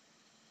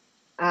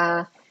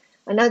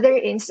 Another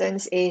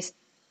instance is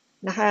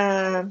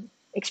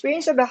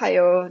experience ba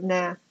kayo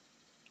na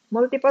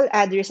multiple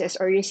addresses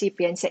or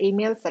recipients sa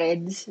email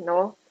threads,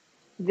 no?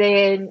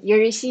 Then,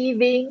 you're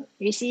receiving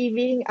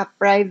a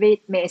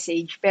private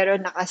message pero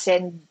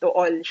nakasend to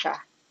all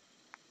siya.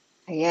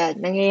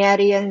 Ayan,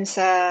 nangyayari yan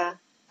sa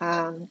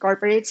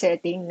corporate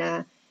setting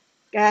na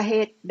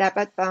kahit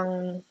dapat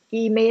pang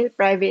email,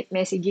 private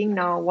messaging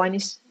na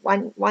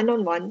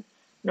one-on-one,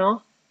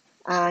 no?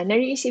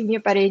 Na-receive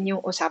nyo pa rin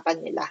yung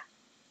usapan nila.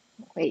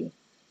 Okay.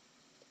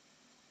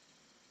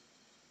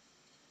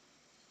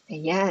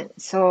 Ayan.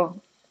 So,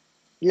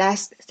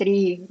 last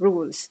 3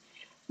 rules.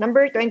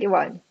 Number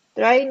 21,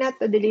 try not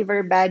to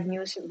deliver bad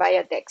news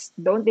via text.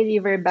 Don't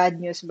deliver bad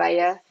news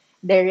via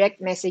direct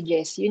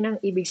messages. Yun ang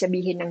ibig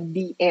sabihin ng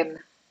DM.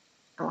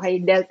 Okay,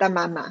 Delta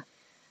Mama.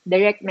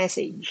 Direct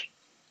message.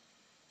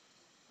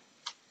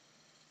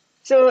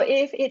 So,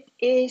 if it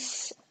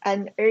is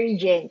an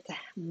urgent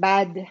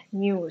bad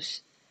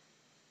news,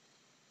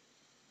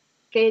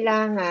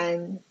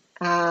 kailangan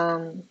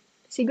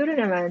siguro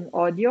naman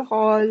audio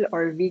call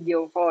or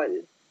video call.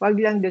 Wag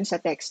lang dun sa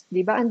text.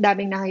 Di ba ang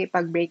daming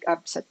nakikipag-break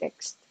up sa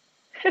text?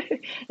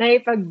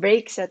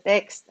 Nakikipag-break sa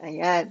text.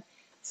 Ayan.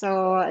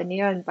 So, ano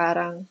yun,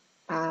 parang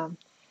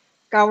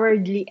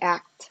cowardly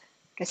act.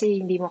 Kasi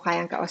hindi mo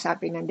kayang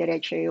kausapin ng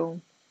diretsyo yung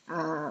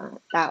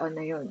tao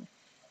na yun.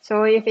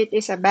 So, if it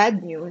is a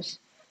bad news,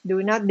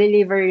 do not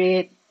deliver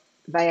it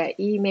via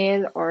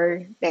email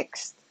or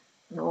text.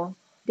 No?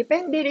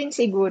 Depende rin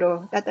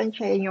siguro,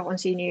 tatansyahin nyo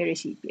kung sino yung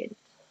recipient.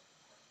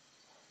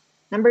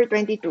 Number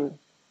 22.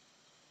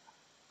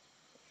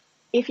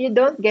 If you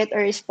don't get a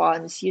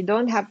response, you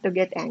don't have to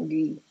get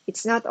angry.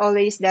 It's not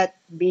always that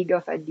big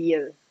of a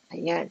deal.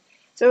 Ayan.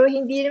 So,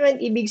 hindi naman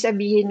ibig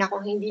sabihin na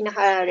kung hindi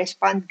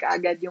naka-respond ka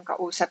agad yung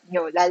kausap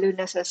nyo, lalo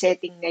na sa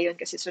setting ngayon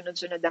kasi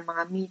sunod-sunod ang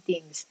mga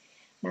meetings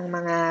ng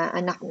mga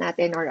anak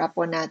natin or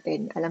apo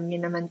natin. Alam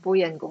niyo naman po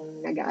yan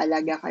kung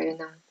nag-aalaga kayo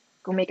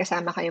kung may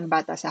kasama kayong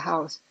bata sa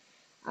house.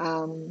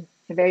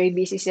 Very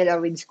busy sila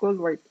with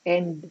schoolwork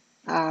and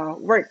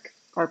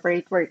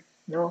corporate work,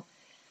 no?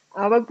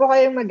 Wag po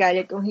kayong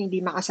magalit kung hindi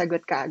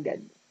makasagot ka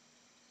agad,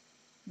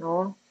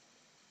 no?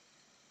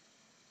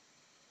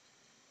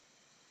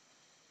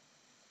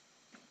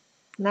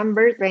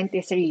 Number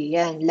 23,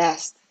 yan,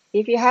 last.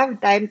 If you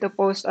have time to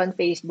post on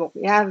Facebook,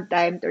 you have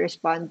time to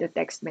respond to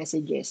text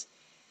messages.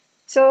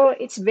 So,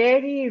 it's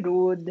very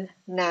rude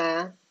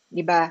na,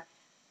 di ba,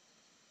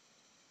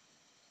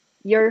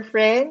 your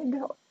friend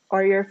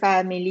or your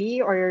family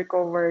or your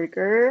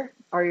coworker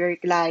or your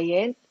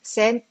client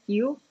sent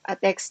you a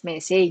text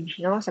message,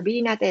 no?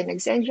 Sabihin natin,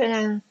 nag-send siya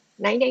ng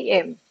 9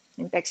 a.m.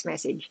 ng text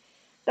message.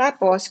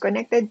 Tapos,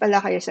 connected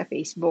pala kayo sa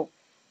Facebook.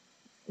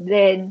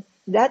 Then,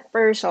 that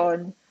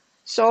person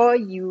saw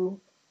you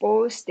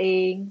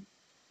posting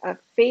a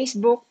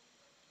Facebook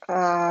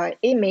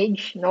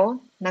image,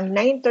 no, ng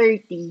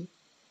 9:30,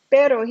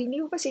 pero hindi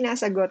mo pa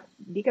sinasagot,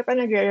 hindi ka pa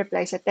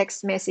nagre-reply sa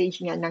text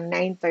message niya ng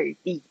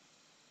 9:30.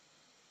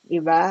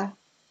 Diba?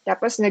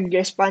 Tapos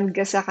nag-respond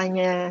ka sa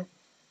kanya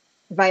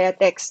via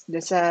text do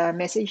sa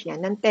message niya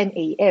ng 10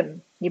 a.m.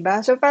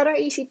 Diba? So parang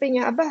isipin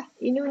niya, aba,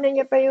 inuna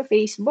niya pa yung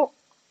Facebook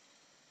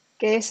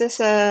kaysa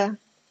sa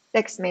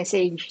text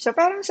message. So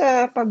parang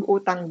sa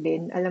pag-utang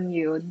din, alam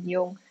niyo yun,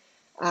 yung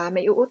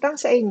may uutang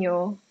sa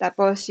inyo,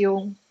 tapos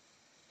yung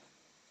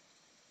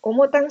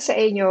umutang sa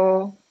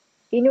inyo,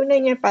 inuna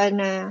niya pa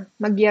na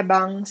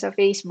magyabang sa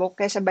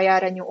Facebook kaysa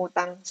bayaran yung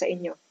utang sa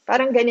inyo.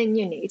 Parang ganun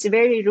yun eh. It's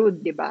very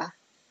rude, di ba?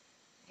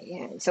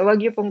 Ayan. So, wag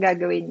niyo pong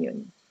gagawin yun.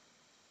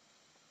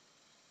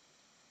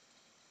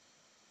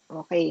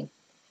 Okay.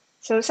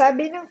 So,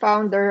 sabi ng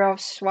founder of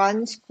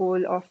Swan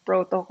School of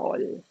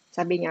Protocol,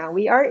 sabi niya,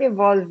 we are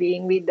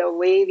evolving with the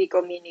way we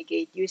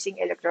communicate using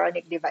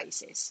electronic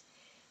devices.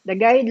 The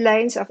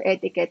guidelines of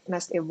etiquette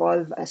must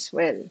evolve as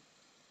well.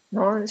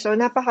 No? So,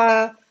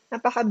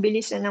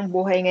 napakabilis na ng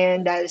buhay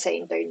ngayon dahil sa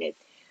internet.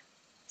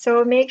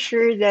 So, make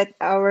sure that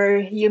our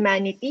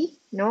humanity,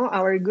 no,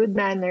 our good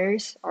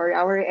manners or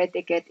our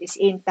etiquette is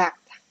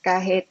intact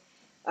kahit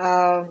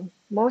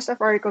most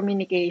of our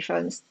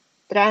communications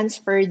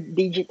transferred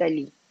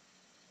digitally.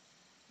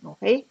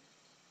 Okay?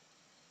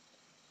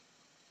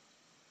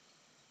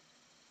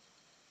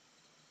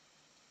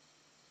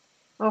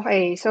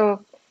 Okay,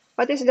 so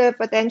what is the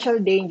potential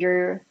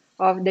danger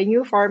of the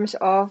new forms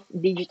of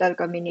digital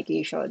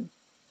communication?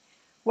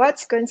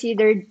 What's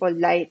considered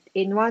polite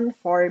in one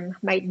form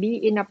might be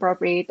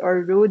inappropriate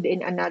or rude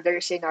in another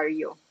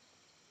scenario.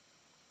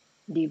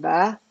 Di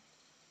ba?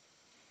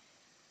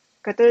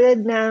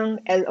 Katulad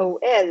ng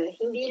LOL,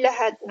 hindi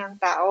lahat ng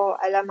tao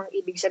alam ang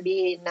ibig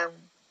sabihin ng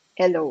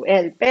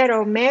LOL.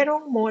 Pero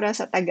merong mura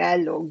sa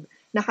Tagalog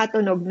na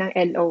katunog ng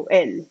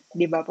LOL.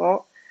 Di ba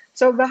po?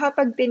 So baka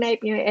pag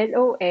tinype nyo yung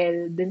LOL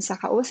dun sa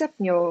kausap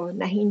nyo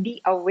na hindi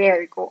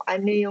aware kung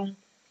ano yung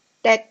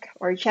tech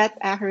or chat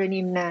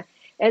acronym na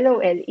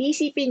LOL,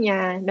 isipin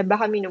niya na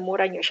baka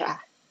minumura nyo siya.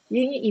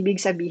 Yun yung ibig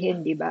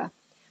sabihin, di ba?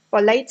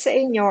 Polite sa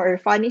inyo or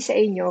funny sa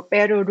inyo,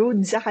 pero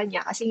rude sa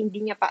kanya kasi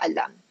hindi niya pa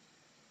alam.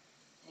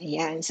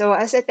 Ayan. So,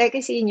 as a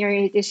techie senior,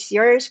 it is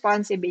your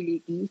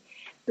responsibility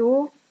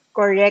to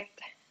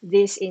correct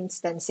these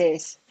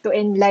instances, to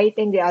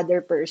enlighten the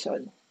other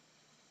person.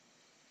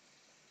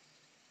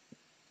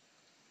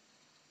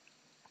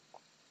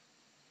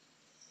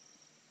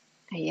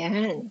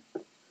 Ayan.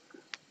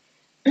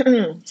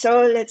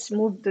 So, let's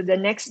move to the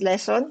next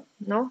lesson,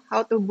 no?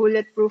 How to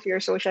bulletproof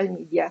your social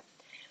media.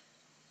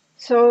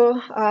 So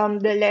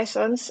the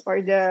lessons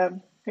or the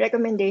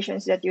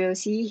recommendations that you'll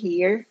see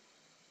here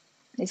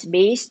is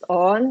based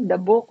on the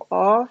book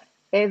of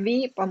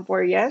Evie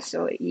Pamporias.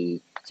 So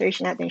i-search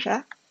natin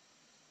siya.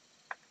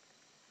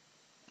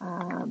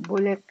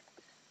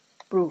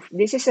 Bulletproof.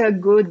 This is a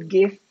good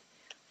gift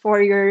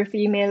for your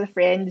female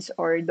friends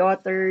or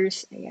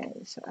daughters.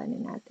 Ayan. So ano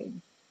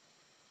natin?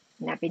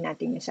 Hanapin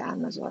natin yung sa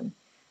Amazon.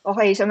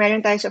 Okay, so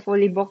meron tayo sa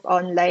fully booked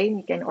online.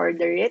 You can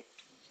order it.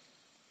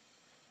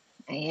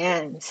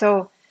 Ayan.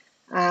 So,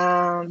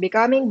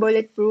 becoming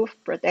bulletproof,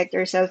 protect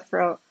yourself,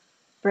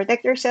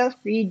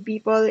 read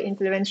people,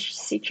 influence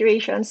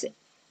situations,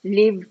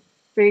 live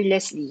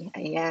fearlessly.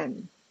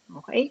 Ayan.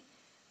 Okay?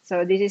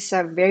 So, this is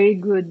a very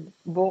good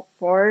book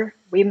for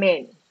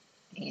women.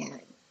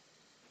 Ayan.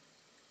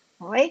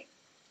 Okay?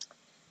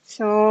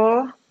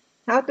 So,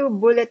 how to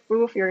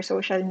bulletproof your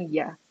social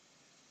media.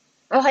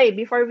 Okay,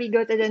 before we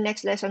go to the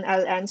next lesson,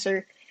 I'll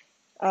answer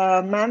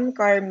Ma'am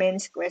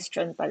Carmen's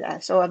question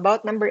pala. So,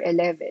 about number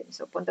 11.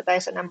 So, punta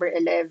tayo sa number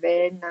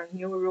 11 ng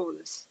new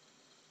rules.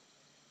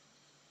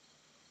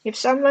 If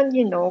someone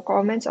you know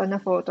comments on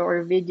a photo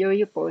or video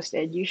you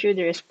posted, you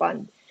should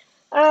respond.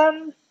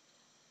 Um,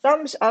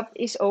 Thumbs up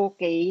is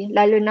okay,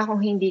 lalo na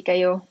kung hindi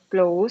kayo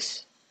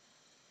close.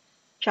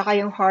 Tsaka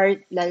yung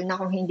heart, lalo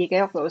na kung hindi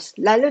kayo close.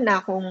 Lalo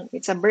na kung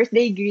it's a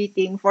birthday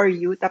greeting for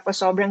you,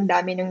 tapos sobrang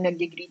dami nung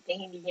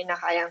nag-greeting, hindi nyo na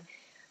kayang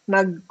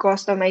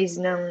mag-customize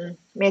ng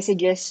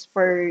messages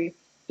for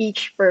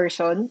each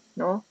person,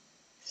 no?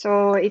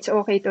 So, it's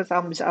okay to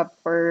thumbs up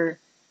or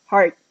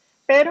heart.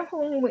 Pero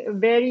kung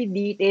very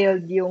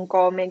detailed yung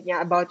comment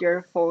niya about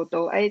your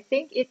photo, I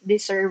think it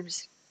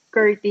deserves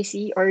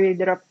courtesy or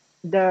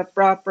the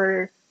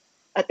proper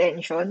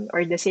attention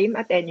or the same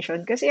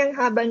attention kasi ang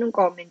haba ng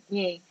comment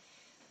niya eh.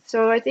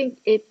 So, I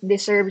think it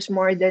deserves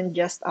more than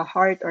just a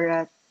heart or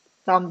a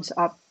thumbs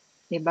up,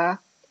 di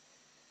ba?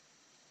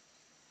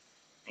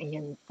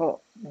 Ayan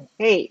po.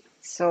 Okay,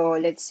 so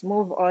let's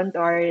move on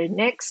to our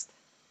next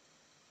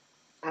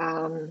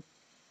um,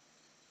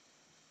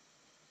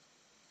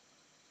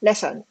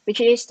 lesson, which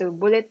is to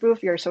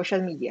bulletproof your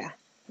social media.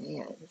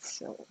 Ayan.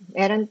 So,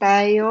 meron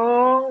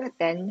tayong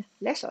 10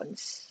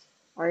 lessons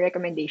or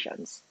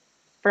recommendations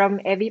from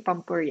Evie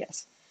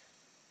Pampurias.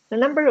 So,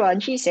 number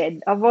 1, she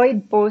said,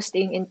 avoid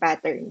posting in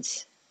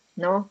patterns.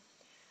 No?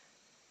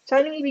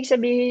 So, anong ibig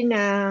sabihin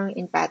ng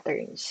in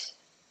patterns?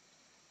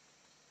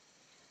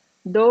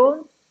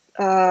 Don't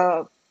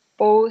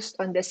post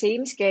on the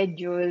same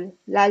schedule,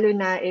 lalo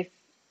na if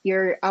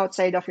you're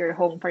outside of your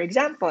home. For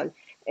example,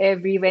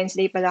 every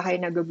Wednesday pala kayo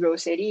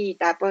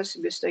nag-grocery, tapos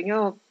gusto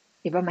nyo,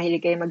 di ba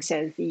mahilig kayo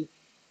mag-selfie.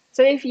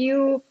 So if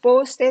you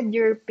posted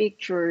your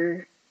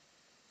picture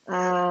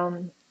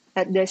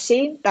at the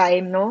same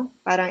time, no,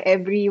 parang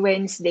every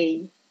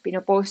Wednesday,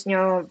 pinopost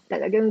nyo,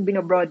 talagang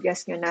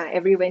binobroadcast nyo na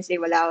every Wednesday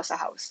wala ako sa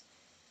house.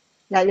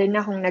 Lalo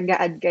na kung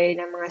nag-a-add kayo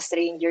ng mga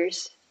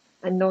strangers,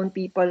 unknown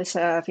people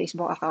sa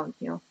Facebook account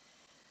nyo.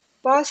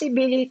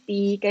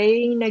 Possibility, kayo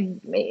yung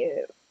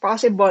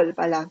possible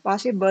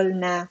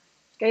na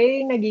kayo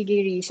yung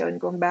nagiging reason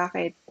kung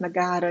bakit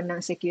magkakaroon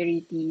ng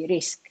security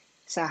risk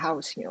sa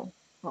house nyo.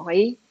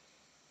 Okay?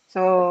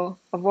 So,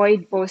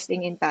 avoid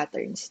posting in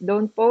patterns.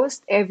 Don't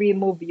post every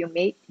move you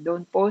make.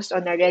 Don't post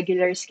on a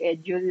regular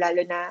schedule,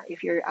 lalo na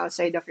if you're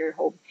outside of your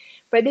home.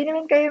 Pwede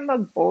naman kayo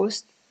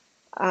mag-post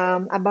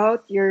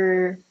about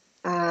your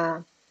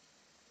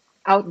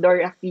outdoor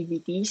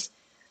activities.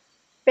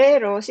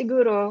 Pero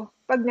siguro,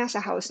 pag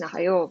nasa house na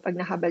kayo, pag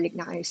nakabalik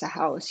na kayo sa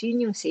house,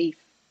 yun yung safe.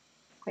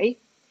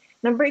 Okay?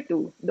 Number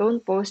 2,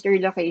 don't post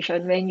your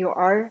location when you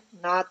are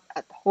not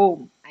at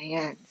home.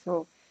 Ayan.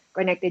 So,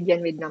 connected yan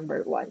with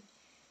number 1.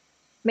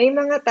 May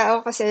mga tao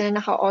kasi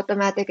na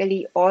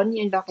naka-automatically on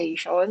yung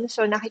location.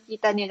 So,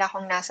 nakikita nila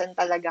kung nasan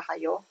talaga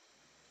kayo.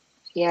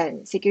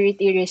 Yan.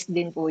 Security risk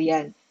din po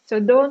yan.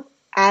 So, don't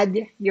add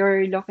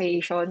your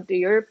location to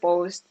your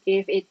post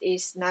if it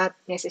is not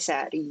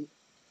necessary.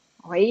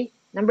 Okay?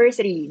 Number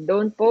 3,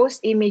 don't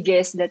post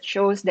images that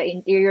shows the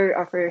interior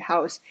of your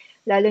house,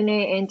 lalo na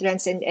yung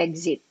entrance and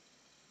exit.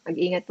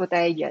 Mag-ingat po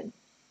tayo dyan.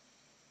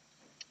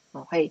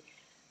 Okay.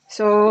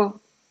 So,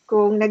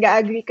 kung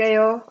nag-agree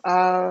kayo,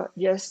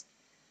 just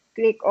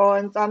click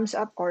on thumbs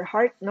up or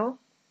heart,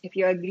 no? If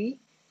you agree.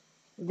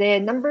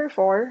 Then, number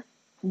 4,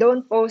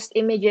 don't post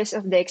images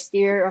of the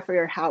exterior of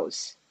your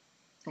house.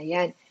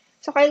 Ayan.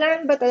 So,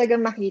 kailangan ba talaga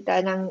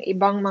makita ng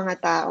ibang mga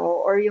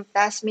tao or yung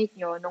classmate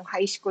nyo nung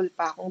high school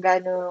pa kung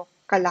gaano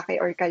kalaki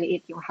or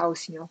kaliit yung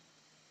house nyo?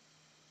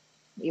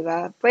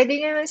 Diba?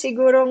 Pwede nyo naman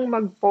sigurong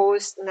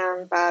mag-post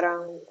ng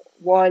parang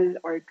wall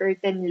or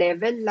curtain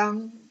level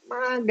lang,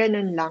 mga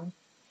ganun lang.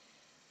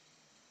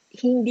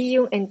 Hindi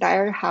yung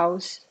entire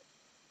house,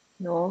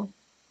 no?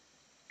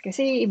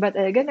 Kasi iba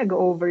talaga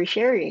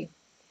nag-overshare eh.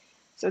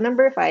 So,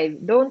 number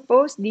 5, don't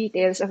post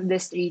details of the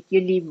street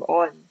you live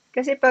on.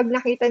 Kasi pag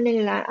nakita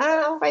nila,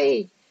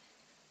 okay,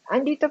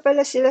 andito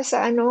pala sila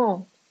sa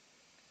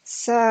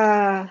sa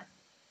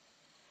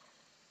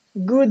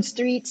Good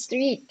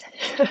Street.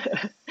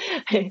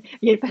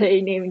 Yun pala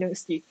yung name ng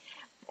street.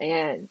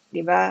 Ayan,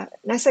 'di ba?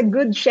 Nasa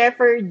Good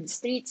Shepherd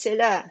Street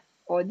sila.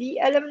 O di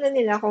alam na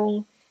nila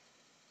kung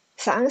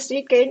saang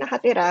street kayo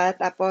nakatira,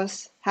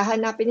 tapos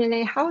hahanapin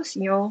nila yung house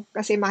nyo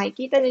kasi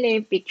makikita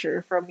nila yung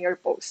picture from your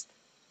post.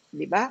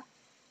 'Di ba?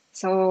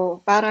 So,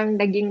 parang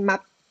naging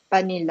map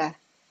pa nila.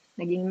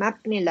 Naging map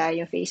nila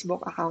yung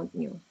Facebook account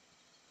nyo.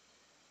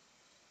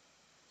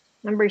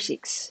 Number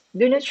 6,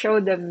 do not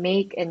show the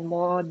make and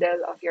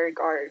model of your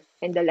car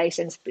and the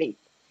license plate.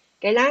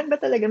 Kailangan ba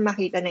talaga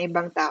makita ng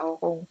ibang tao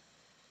kung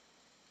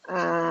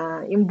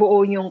yung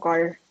buo yung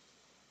car?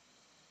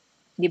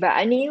 'Di ba?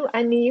 Ano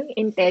yung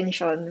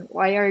intention?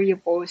 Why are you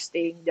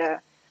posting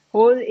the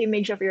whole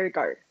image of your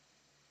car?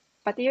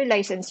 Pati yung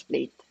license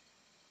plate,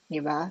 'di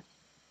ba?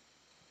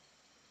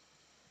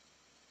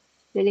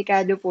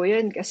 Delikado po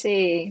 'yun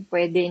kasi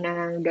pwede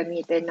nang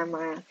gamitin ng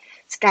mga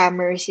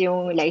scammers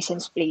yung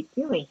license plate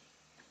niyo eh.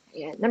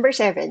 Ayan. Number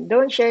 7,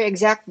 don't share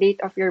exact date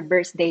of your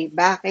birthday.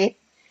 Bakit?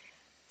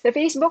 Sa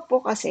Facebook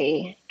po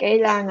kasi,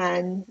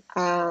 kailangan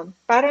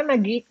para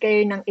mag-greet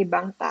kayo ng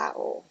ibang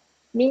tao,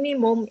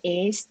 minimum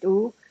is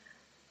to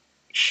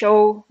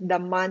show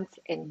the month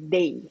and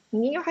day.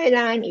 Hindi nyo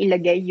kailangan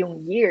ilagay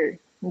yung year.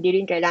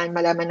 Hindi rin kailangan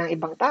malaman ng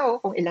ibang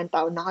tao kung ilang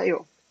taon na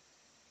kayo.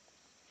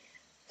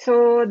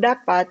 So,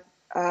 dapat,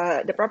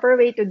 the proper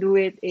way to do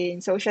it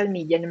in social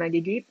media na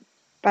mag-greet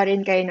pa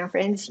rin kayo ng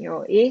friends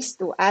nyo is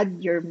to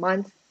add your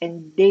month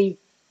and day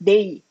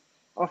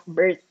of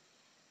birth.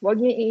 Huwag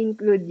nyo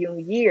i-include yung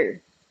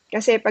year.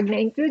 Kasi pag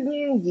na-include nyo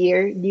yung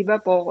year, di ba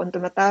po, kung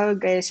tumatawag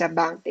kayo sa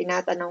bank,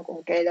 tinatanong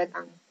kung kailan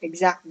ang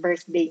exact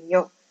birthday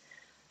nyo.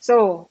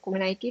 So, kung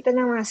nakikita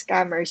ng mga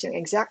scammers yung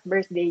exact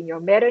birthday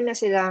nyo, meron na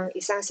silang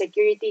isang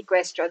security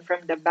question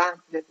from the bank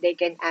that they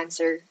can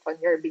answer on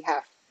your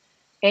behalf.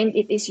 And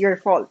it is your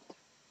fault.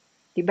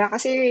 Diba?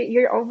 Kasi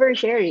you're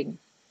oversharing.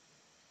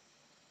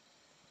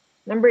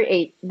 Number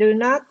 8, do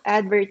not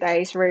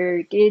advertise where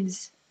your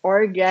kids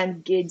or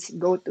grandkids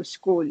go to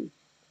school.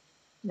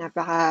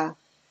 Napaka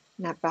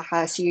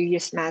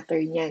serious matter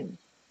niyan.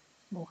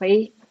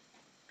 Okay?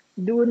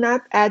 Do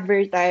not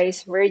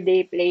advertise where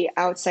they play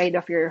outside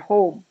of your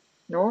home,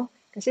 no?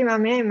 Kasi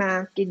mamaya yung mga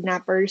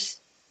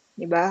kidnappers,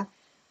 'di ba?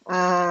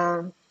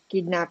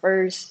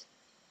 Kidnappers,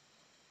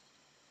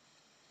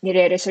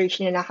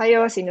 nire-research nila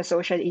kayo,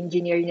 sino-social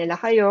engineer nila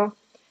kayo.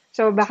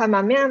 So baka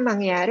mamaya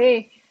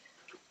mangyari,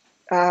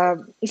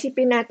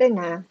 isipin natin,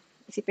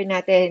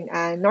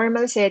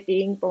 normal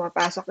setting,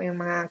 pumapasok yung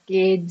mga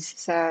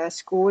kids sa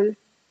school,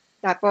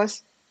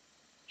 tapos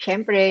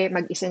syempre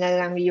mag-isa na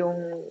lang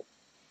yung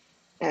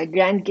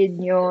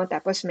grandkid nyo,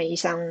 tapos may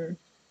isang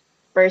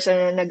person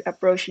na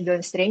nag-approach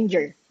doon,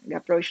 stranger,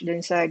 nag-approach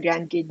doon sa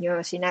grandkid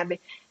nyo, sinabi,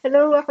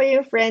 hello, ako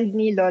yung friend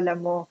ni lola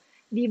mo.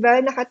 Di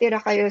ba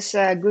nakatira kayo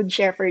sa Good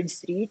Shepherd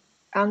Street?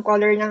 Ang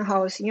color ng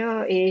house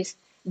nyo is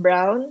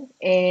brown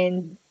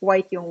and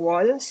white yung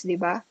walls, di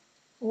ba?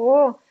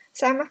 Oo,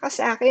 sama ka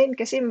sa akin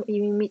kasi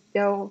mag-meet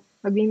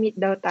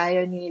daw tayo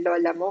ni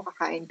lola mo,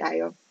 kakain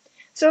tayo.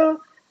 So,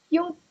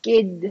 yung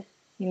kid,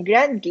 yung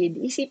grandkid,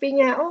 isipin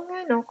niya, oh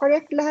nga no,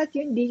 correct lahat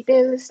yung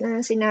details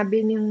na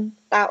sinabi ng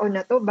tao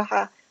na to,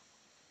 baka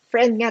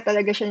friend nga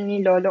talaga siya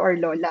ni lolo or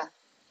lola.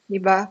 'Di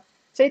ba?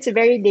 So it's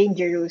very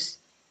dangerous.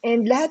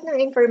 And lahat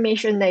ng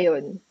information na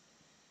yon,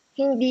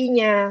 hindi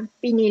niya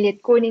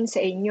pinilit kunin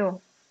sa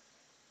inyo.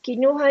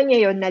 Kinuha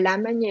niya yon,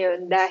 nalaman niya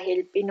yon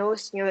dahil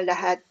pinost niyo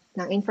lahat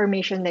ng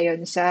information na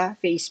yon sa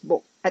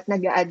Facebook at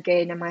nag-a-add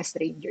kayo ng mga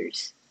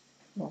strangers.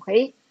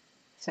 Okay?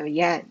 So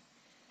yan.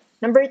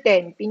 Number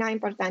 10,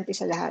 pinaka-importante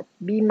sa lahat,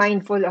 be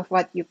mindful of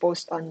what you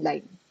post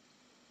online.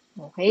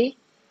 Okay?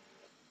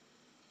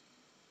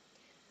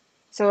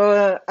 So,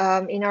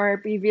 in our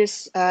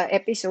previous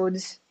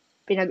episodes,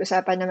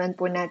 pinag-usapan naman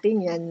po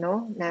natin yan,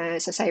 no,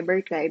 na sa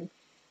cybercrime.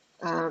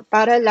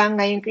 Para lang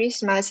ngayong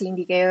Christmas,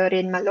 hindi kayo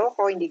rin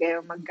maloko, hindi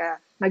kayo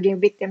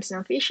maging victims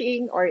ng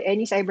phishing or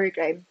any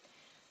cybercrime,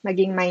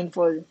 maging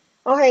mindful.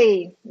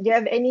 Okay, do you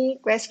have any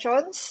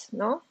questions,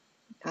 no?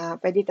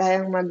 Pwede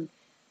tayong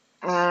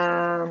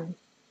uh,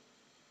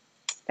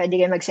 pwede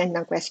kayo mag-send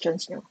ng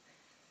questions nyo.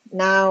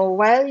 Now,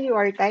 while you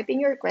are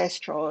typing your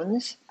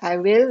questions, I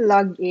will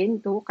log in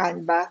to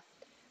Canva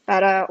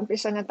para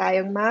umpisa na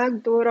tayong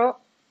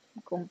magturo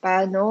kung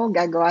paano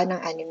gagawa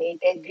ng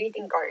animated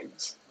greeting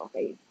cards.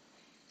 Okay.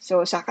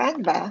 So, sa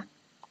Canva,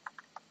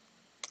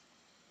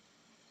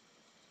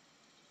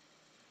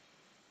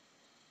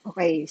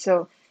 okay,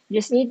 so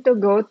just need to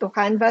go to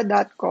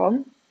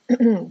canva.com,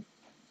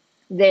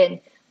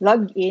 then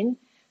log in.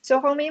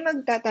 So, kung may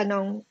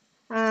magtatanong,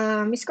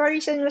 Miss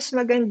Corison, mas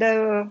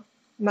maganda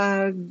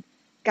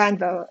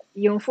mag-Canva,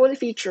 yung full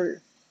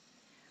feature.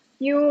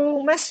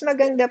 Yung mas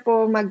maganda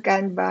po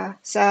mag-Canva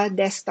sa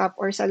desktop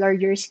or sa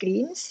larger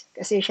screens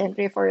kasi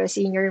syempre for a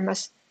senior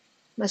mas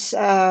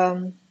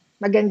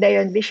maganda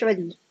yon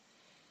visually.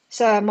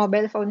 Sa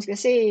mobile phones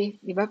kasi,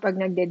 'di ba, pag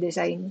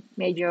nagde-design,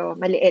 medyo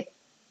maliit.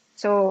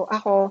 So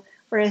ako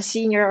for a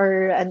senior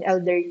or an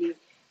elderly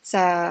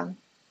sa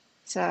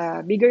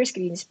bigger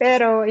screens.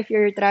 Pero if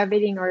you're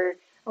traveling or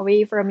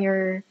away from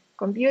your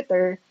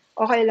computer,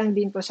 okay lang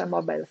din po sa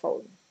mobile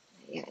phone.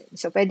 Ayan.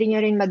 So, pwede nyo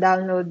rin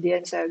ma-download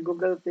yan sa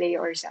Google Play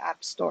or sa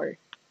App Store.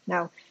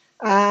 Now,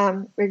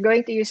 we're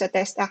going to use a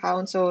test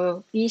account,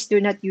 so please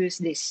do not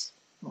use this.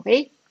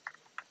 Okay?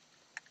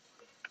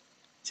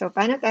 So,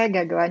 paano tayo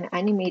gagawa ng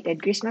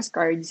animated Christmas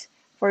cards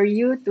for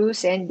you to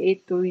send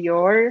it to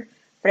your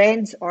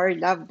friends or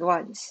loved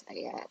ones?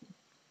 Ayan.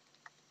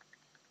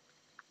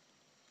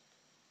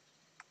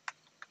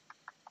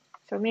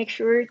 So, make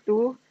sure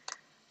to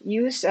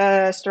use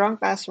a strong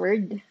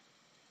password.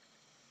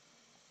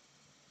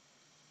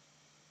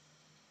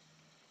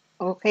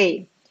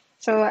 Okay.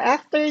 So,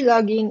 after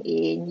logging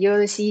in,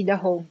 you'll see the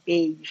home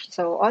page.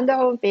 So, on the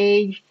home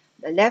page,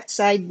 the left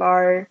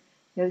sidebar,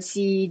 you'll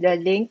see the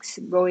links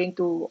going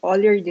to all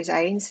your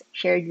designs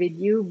shared with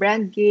you,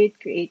 brand kit,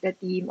 create a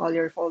team, all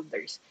your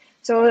folders.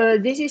 So,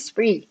 this is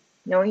free.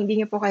 No, hindi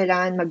niyo po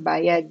kailangan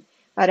magbayad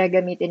para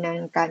gamitin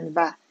ng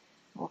Canva.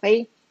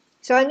 Okay?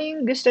 So, ano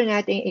yung gusto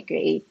nating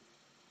i-create?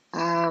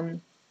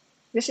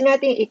 Gusto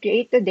nating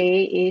i-create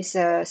today is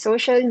a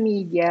social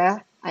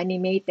media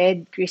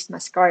animated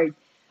Christmas card.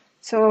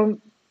 So,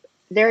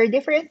 there are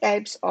different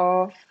types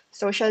of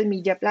social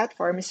media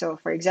platforms. So,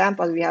 for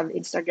example, we have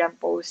Instagram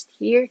post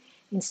here,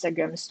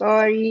 Instagram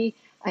story,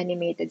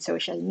 animated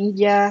social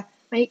media.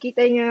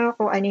 Makikita nyo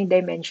kung anong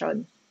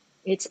dimension.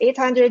 It's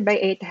 800 by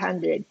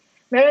 800.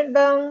 Meron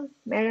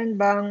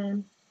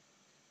bang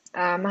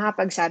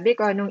makapagsabi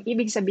kung anong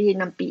ibig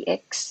sabihin ng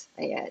PX?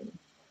 Ayan.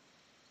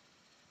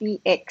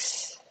 PX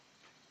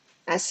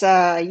as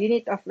a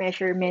unit of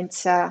measurement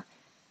sa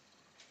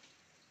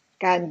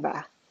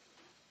Canva.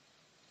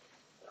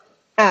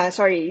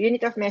 Sorry,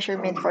 unit of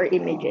measurement for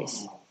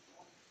images.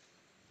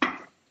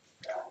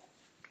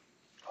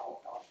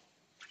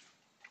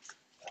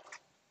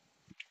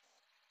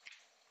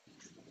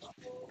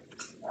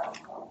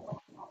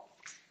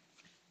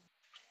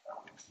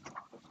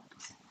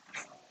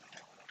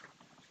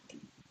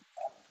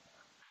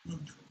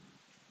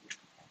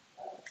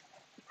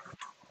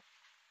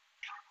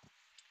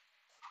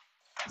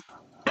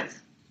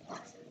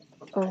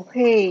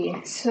 Okay,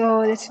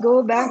 so let's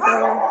go back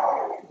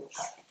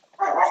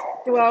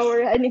to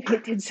our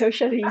animated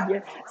social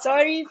media.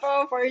 Sorry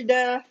po for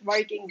the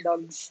barking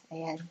dogs.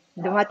 Ayan,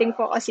 dumating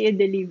po kasi yung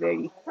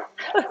delivery.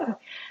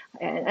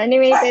 Ayan,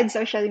 animated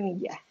social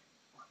media.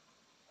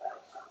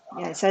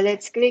 Ayan, so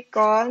let's click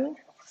on,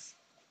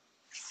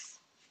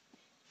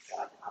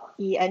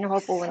 ano ko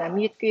po na,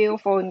 mute ko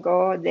yung phone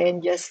ko,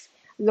 then just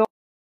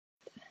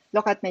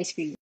look at my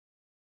screen.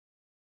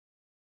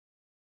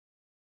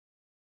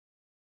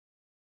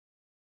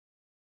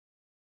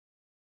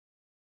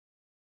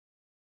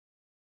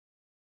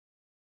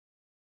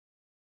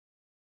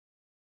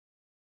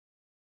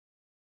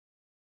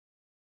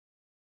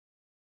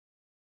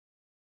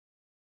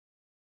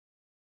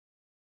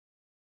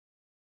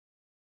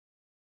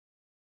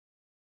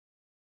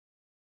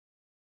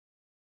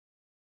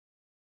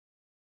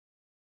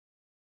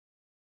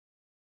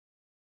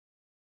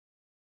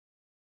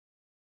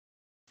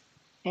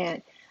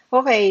 Ayan.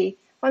 Okay,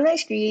 on my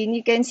screen,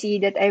 you can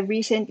see that I've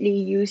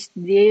recently used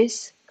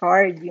this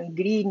card, yung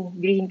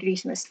green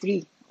Christmas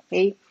tree.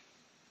 Okay?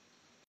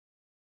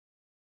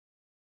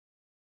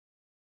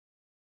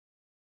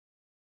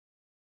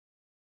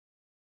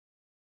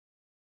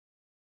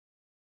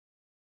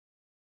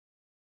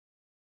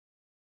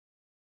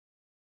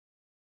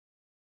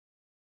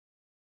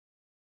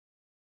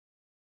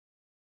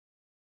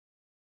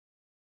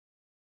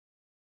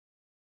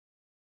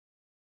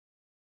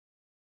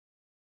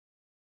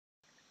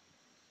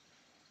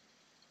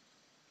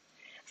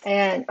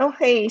 Ayan.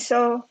 Okay,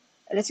 so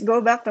let's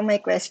go back to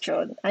my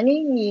question. Ano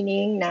yung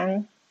meaning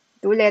ng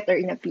two-letter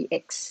na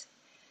PX?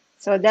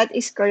 So that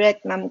is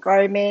correct, Ma'am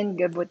Carmen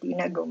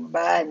Gabutina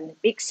Gumban.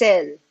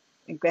 Pixel.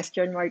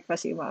 Question mark pa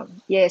si Ma'am.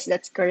 Yes,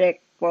 that's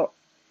correct po.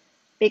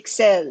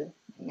 Pixel.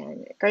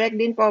 Ayan. Correct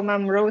din po,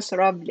 Ma'am Rose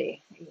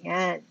Roble.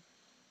 Ayan.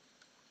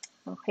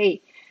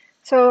 Okay.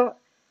 So,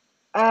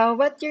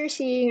 what you're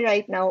seeing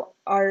right now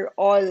are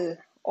all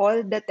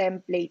the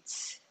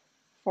templates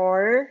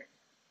for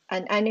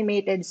an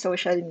animated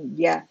social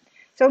media.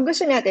 So,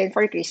 gusto natin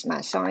for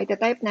Christmas. So, ang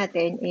itatype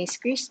natin is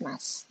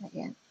Christmas.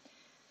 Ayan.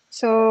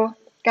 So,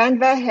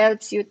 Canva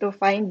helps you to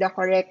find the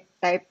correct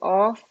type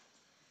of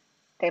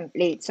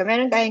template. So,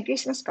 meron tayong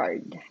Christmas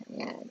card.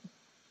 Ayan.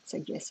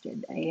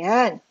 Suggested.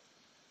 Ayan.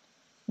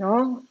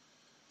 No?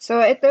 So,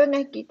 ito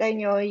nakita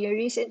nyo, yung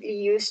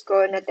recently used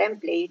ko na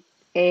template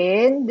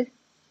and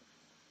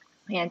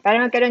ayan,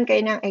 para magkaroon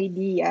kayo ng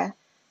idea,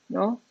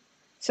 no?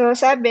 So,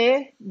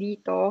 sabi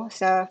dito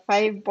sa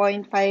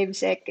 5.5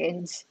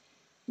 seconds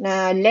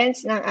na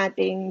length ng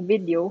ating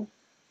video,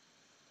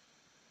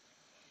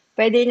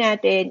 pwede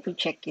natin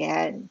i-check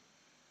yan.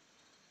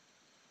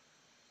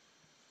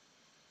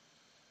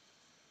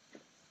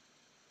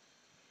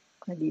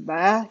 O,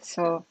 diba?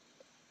 So,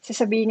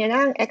 sasabihin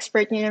nila, ang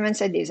expert nyo naman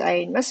sa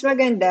design. Mas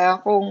maganda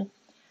kung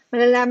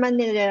malalaman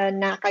nila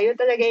na kayo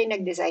talaga yung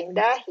nag-design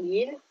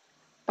dahil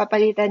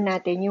papalitan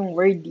natin yung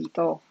word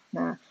dito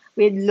na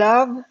with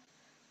love,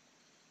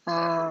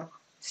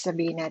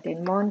 sabihin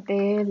natin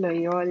Monte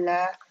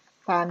Loyola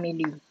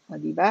Family. O,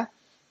 diba?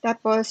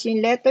 Tapos,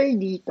 yung letter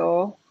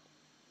dito,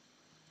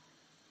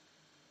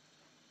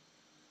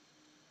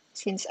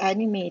 since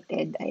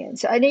animated, ayan.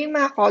 So, ano yung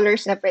mga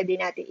colors na pwede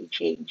natin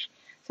i-change?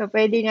 So,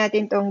 pwede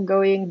natin tong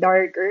gawing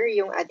darker,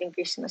 yung ating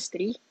Christmas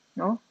tree,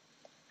 no?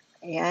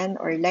 Ayan,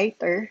 or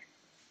lighter.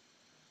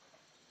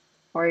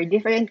 Or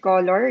different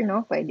color,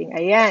 no? Pwedeng,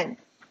 ayan.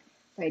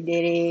 Pwede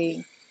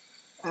rin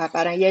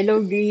parang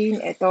yellow-green.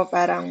 Ito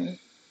parang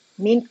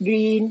mint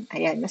green.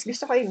 Ayan, mas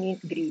gusto ko yung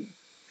mint green.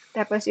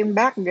 Tapos yung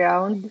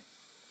background,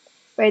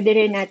 pwede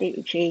rin natin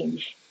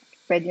i-change.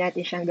 Pwede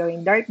natin siyang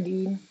gawing dark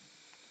green.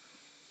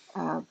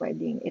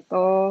 Pwedeng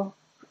ito.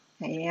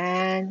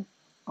 Ayan.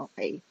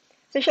 Okay.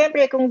 So,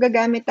 syempre, kung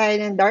gagamit tayo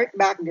ng dark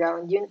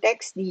background, yung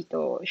text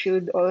dito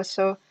should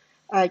also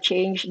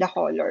change the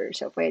color.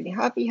 So, pwedeng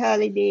Happy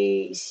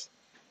Holidays,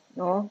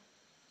 no?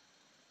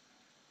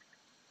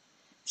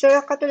 So,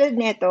 katulad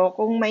nito,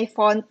 kung may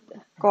font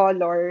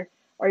color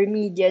or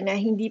media na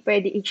hindi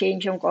pwede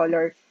i-change yung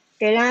color,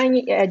 kailangan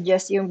nyo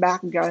i-adjust yung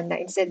background na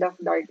instead of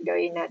dark,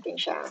 gawin natin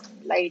siyang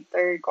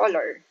lighter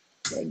color.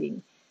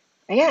 Pwedeng,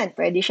 ayan,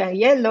 pwede siyang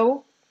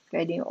yellow,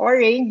 pwedeng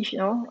orange,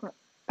 no?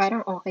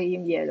 Parang okay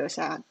yung yellow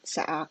sa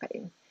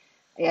akin.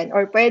 Ayan,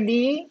 or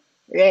pwede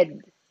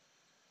red.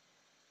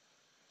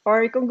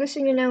 Or kung gusto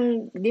niyo ng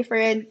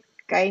different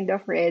kind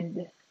of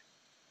red,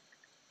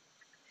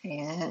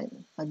 ayan,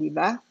 o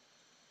diba?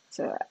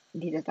 So,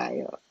 dito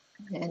tayo.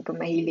 Ayan, kung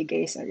mahilig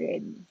kayo sa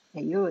red.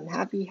 Ayun,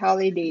 Happy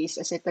Holidays.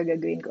 As ito,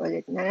 gagawin ko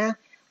ulit na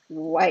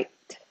white.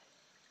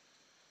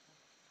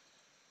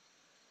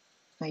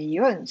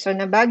 Ayun. So,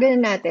 nabago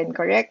na natin,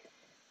 correct?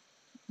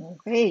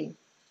 Okay.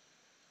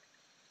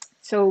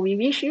 So, we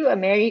wish you a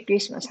Merry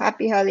Christmas,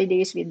 Happy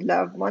Holidays with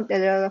love,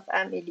 Montelero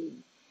family.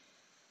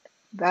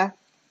 Diba?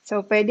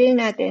 So, pwede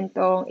natin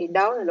tong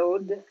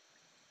i-download.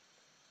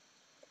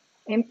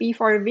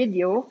 MP4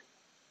 video.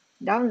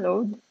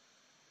 Download.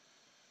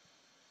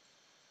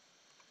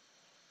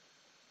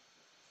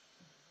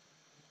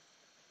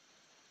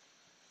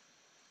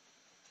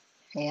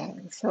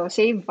 Ayan. So,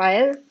 save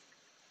file.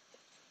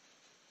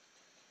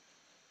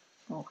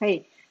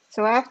 Okay.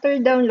 So, after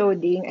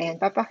downloading, ayan,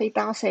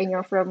 papakita ko sa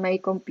inyo from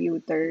my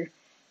computer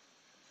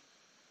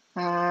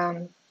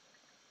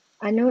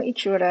ano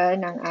itsura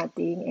ng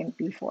ating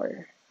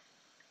MP4.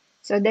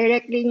 So,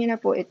 directly nyo na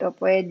po ito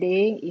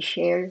pwedeng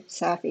i-share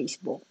sa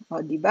Facebook.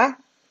 O, di ba?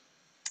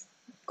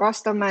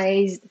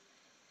 Customized,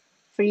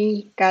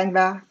 free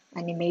Canva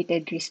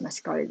animated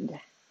Christmas card.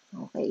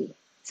 Okay.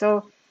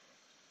 So,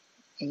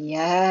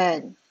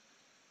 ayan.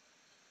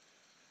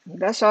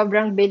 Diba?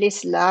 Sobrang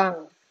bilis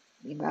lang.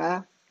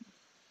 Diba?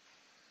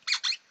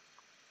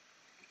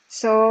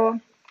 So,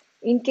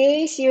 in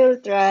case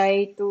you'll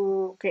try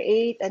to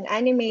create an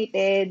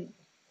animated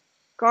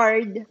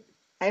card,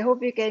 I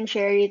hope you can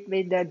share it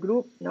with the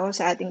group, no,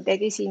 sa ating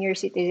Techie Senior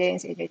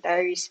Citizens and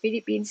Retirees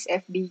Philippines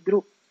FB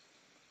group.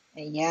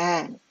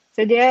 Ayan.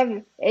 So, do you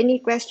have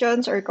any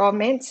questions or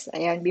comments?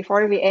 Ayan,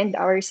 before we end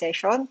our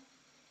session,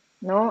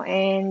 no?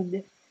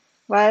 And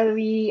while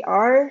we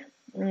are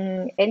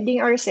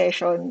ending our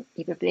session,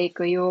 ipi-play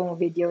ko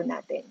yung video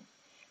natin.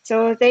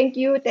 So, thank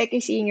you,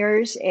 Techie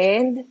Seniors,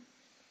 and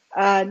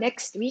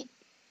next week,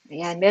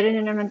 ayan, meron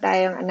na naman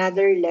tayong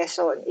another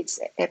lesson. It's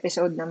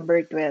episode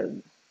number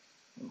 12.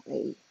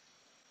 Okay.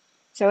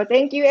 So,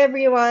 thank you,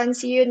 everyone.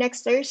 See you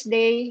next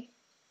Thursday.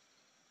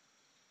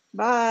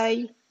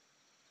 Bye.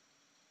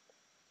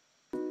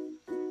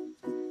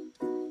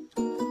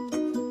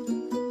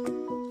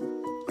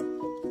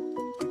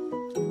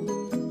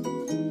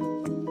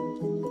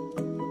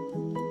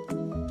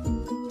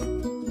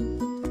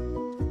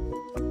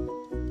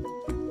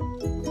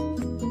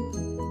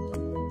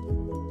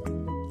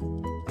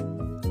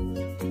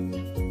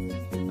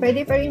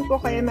 Pwede pa rin po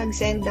kayo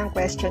mag-send ng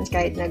questions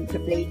kahit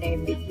nag-play na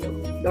yung video.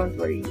 Don't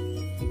worry.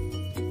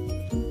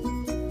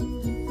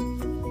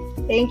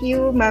 Thank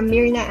you, Ma'am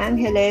Mirna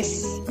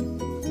Angeles.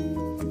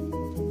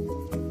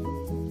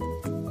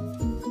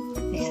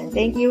 And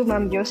thank you,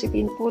 Ma'am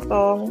Josephine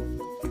Putong.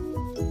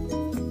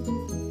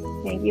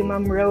 Thank you,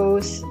 Ma'am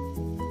Rose.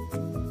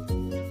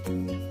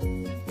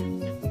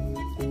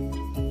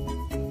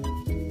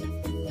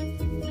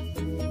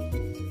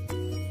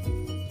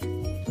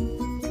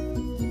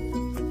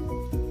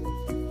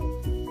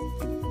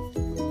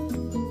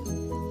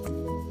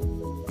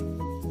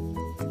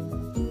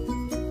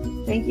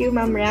 Thank you,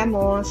 Ma'am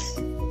Ramos.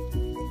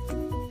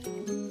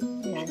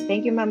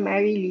 Thank you, Ma'am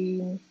Marilyn.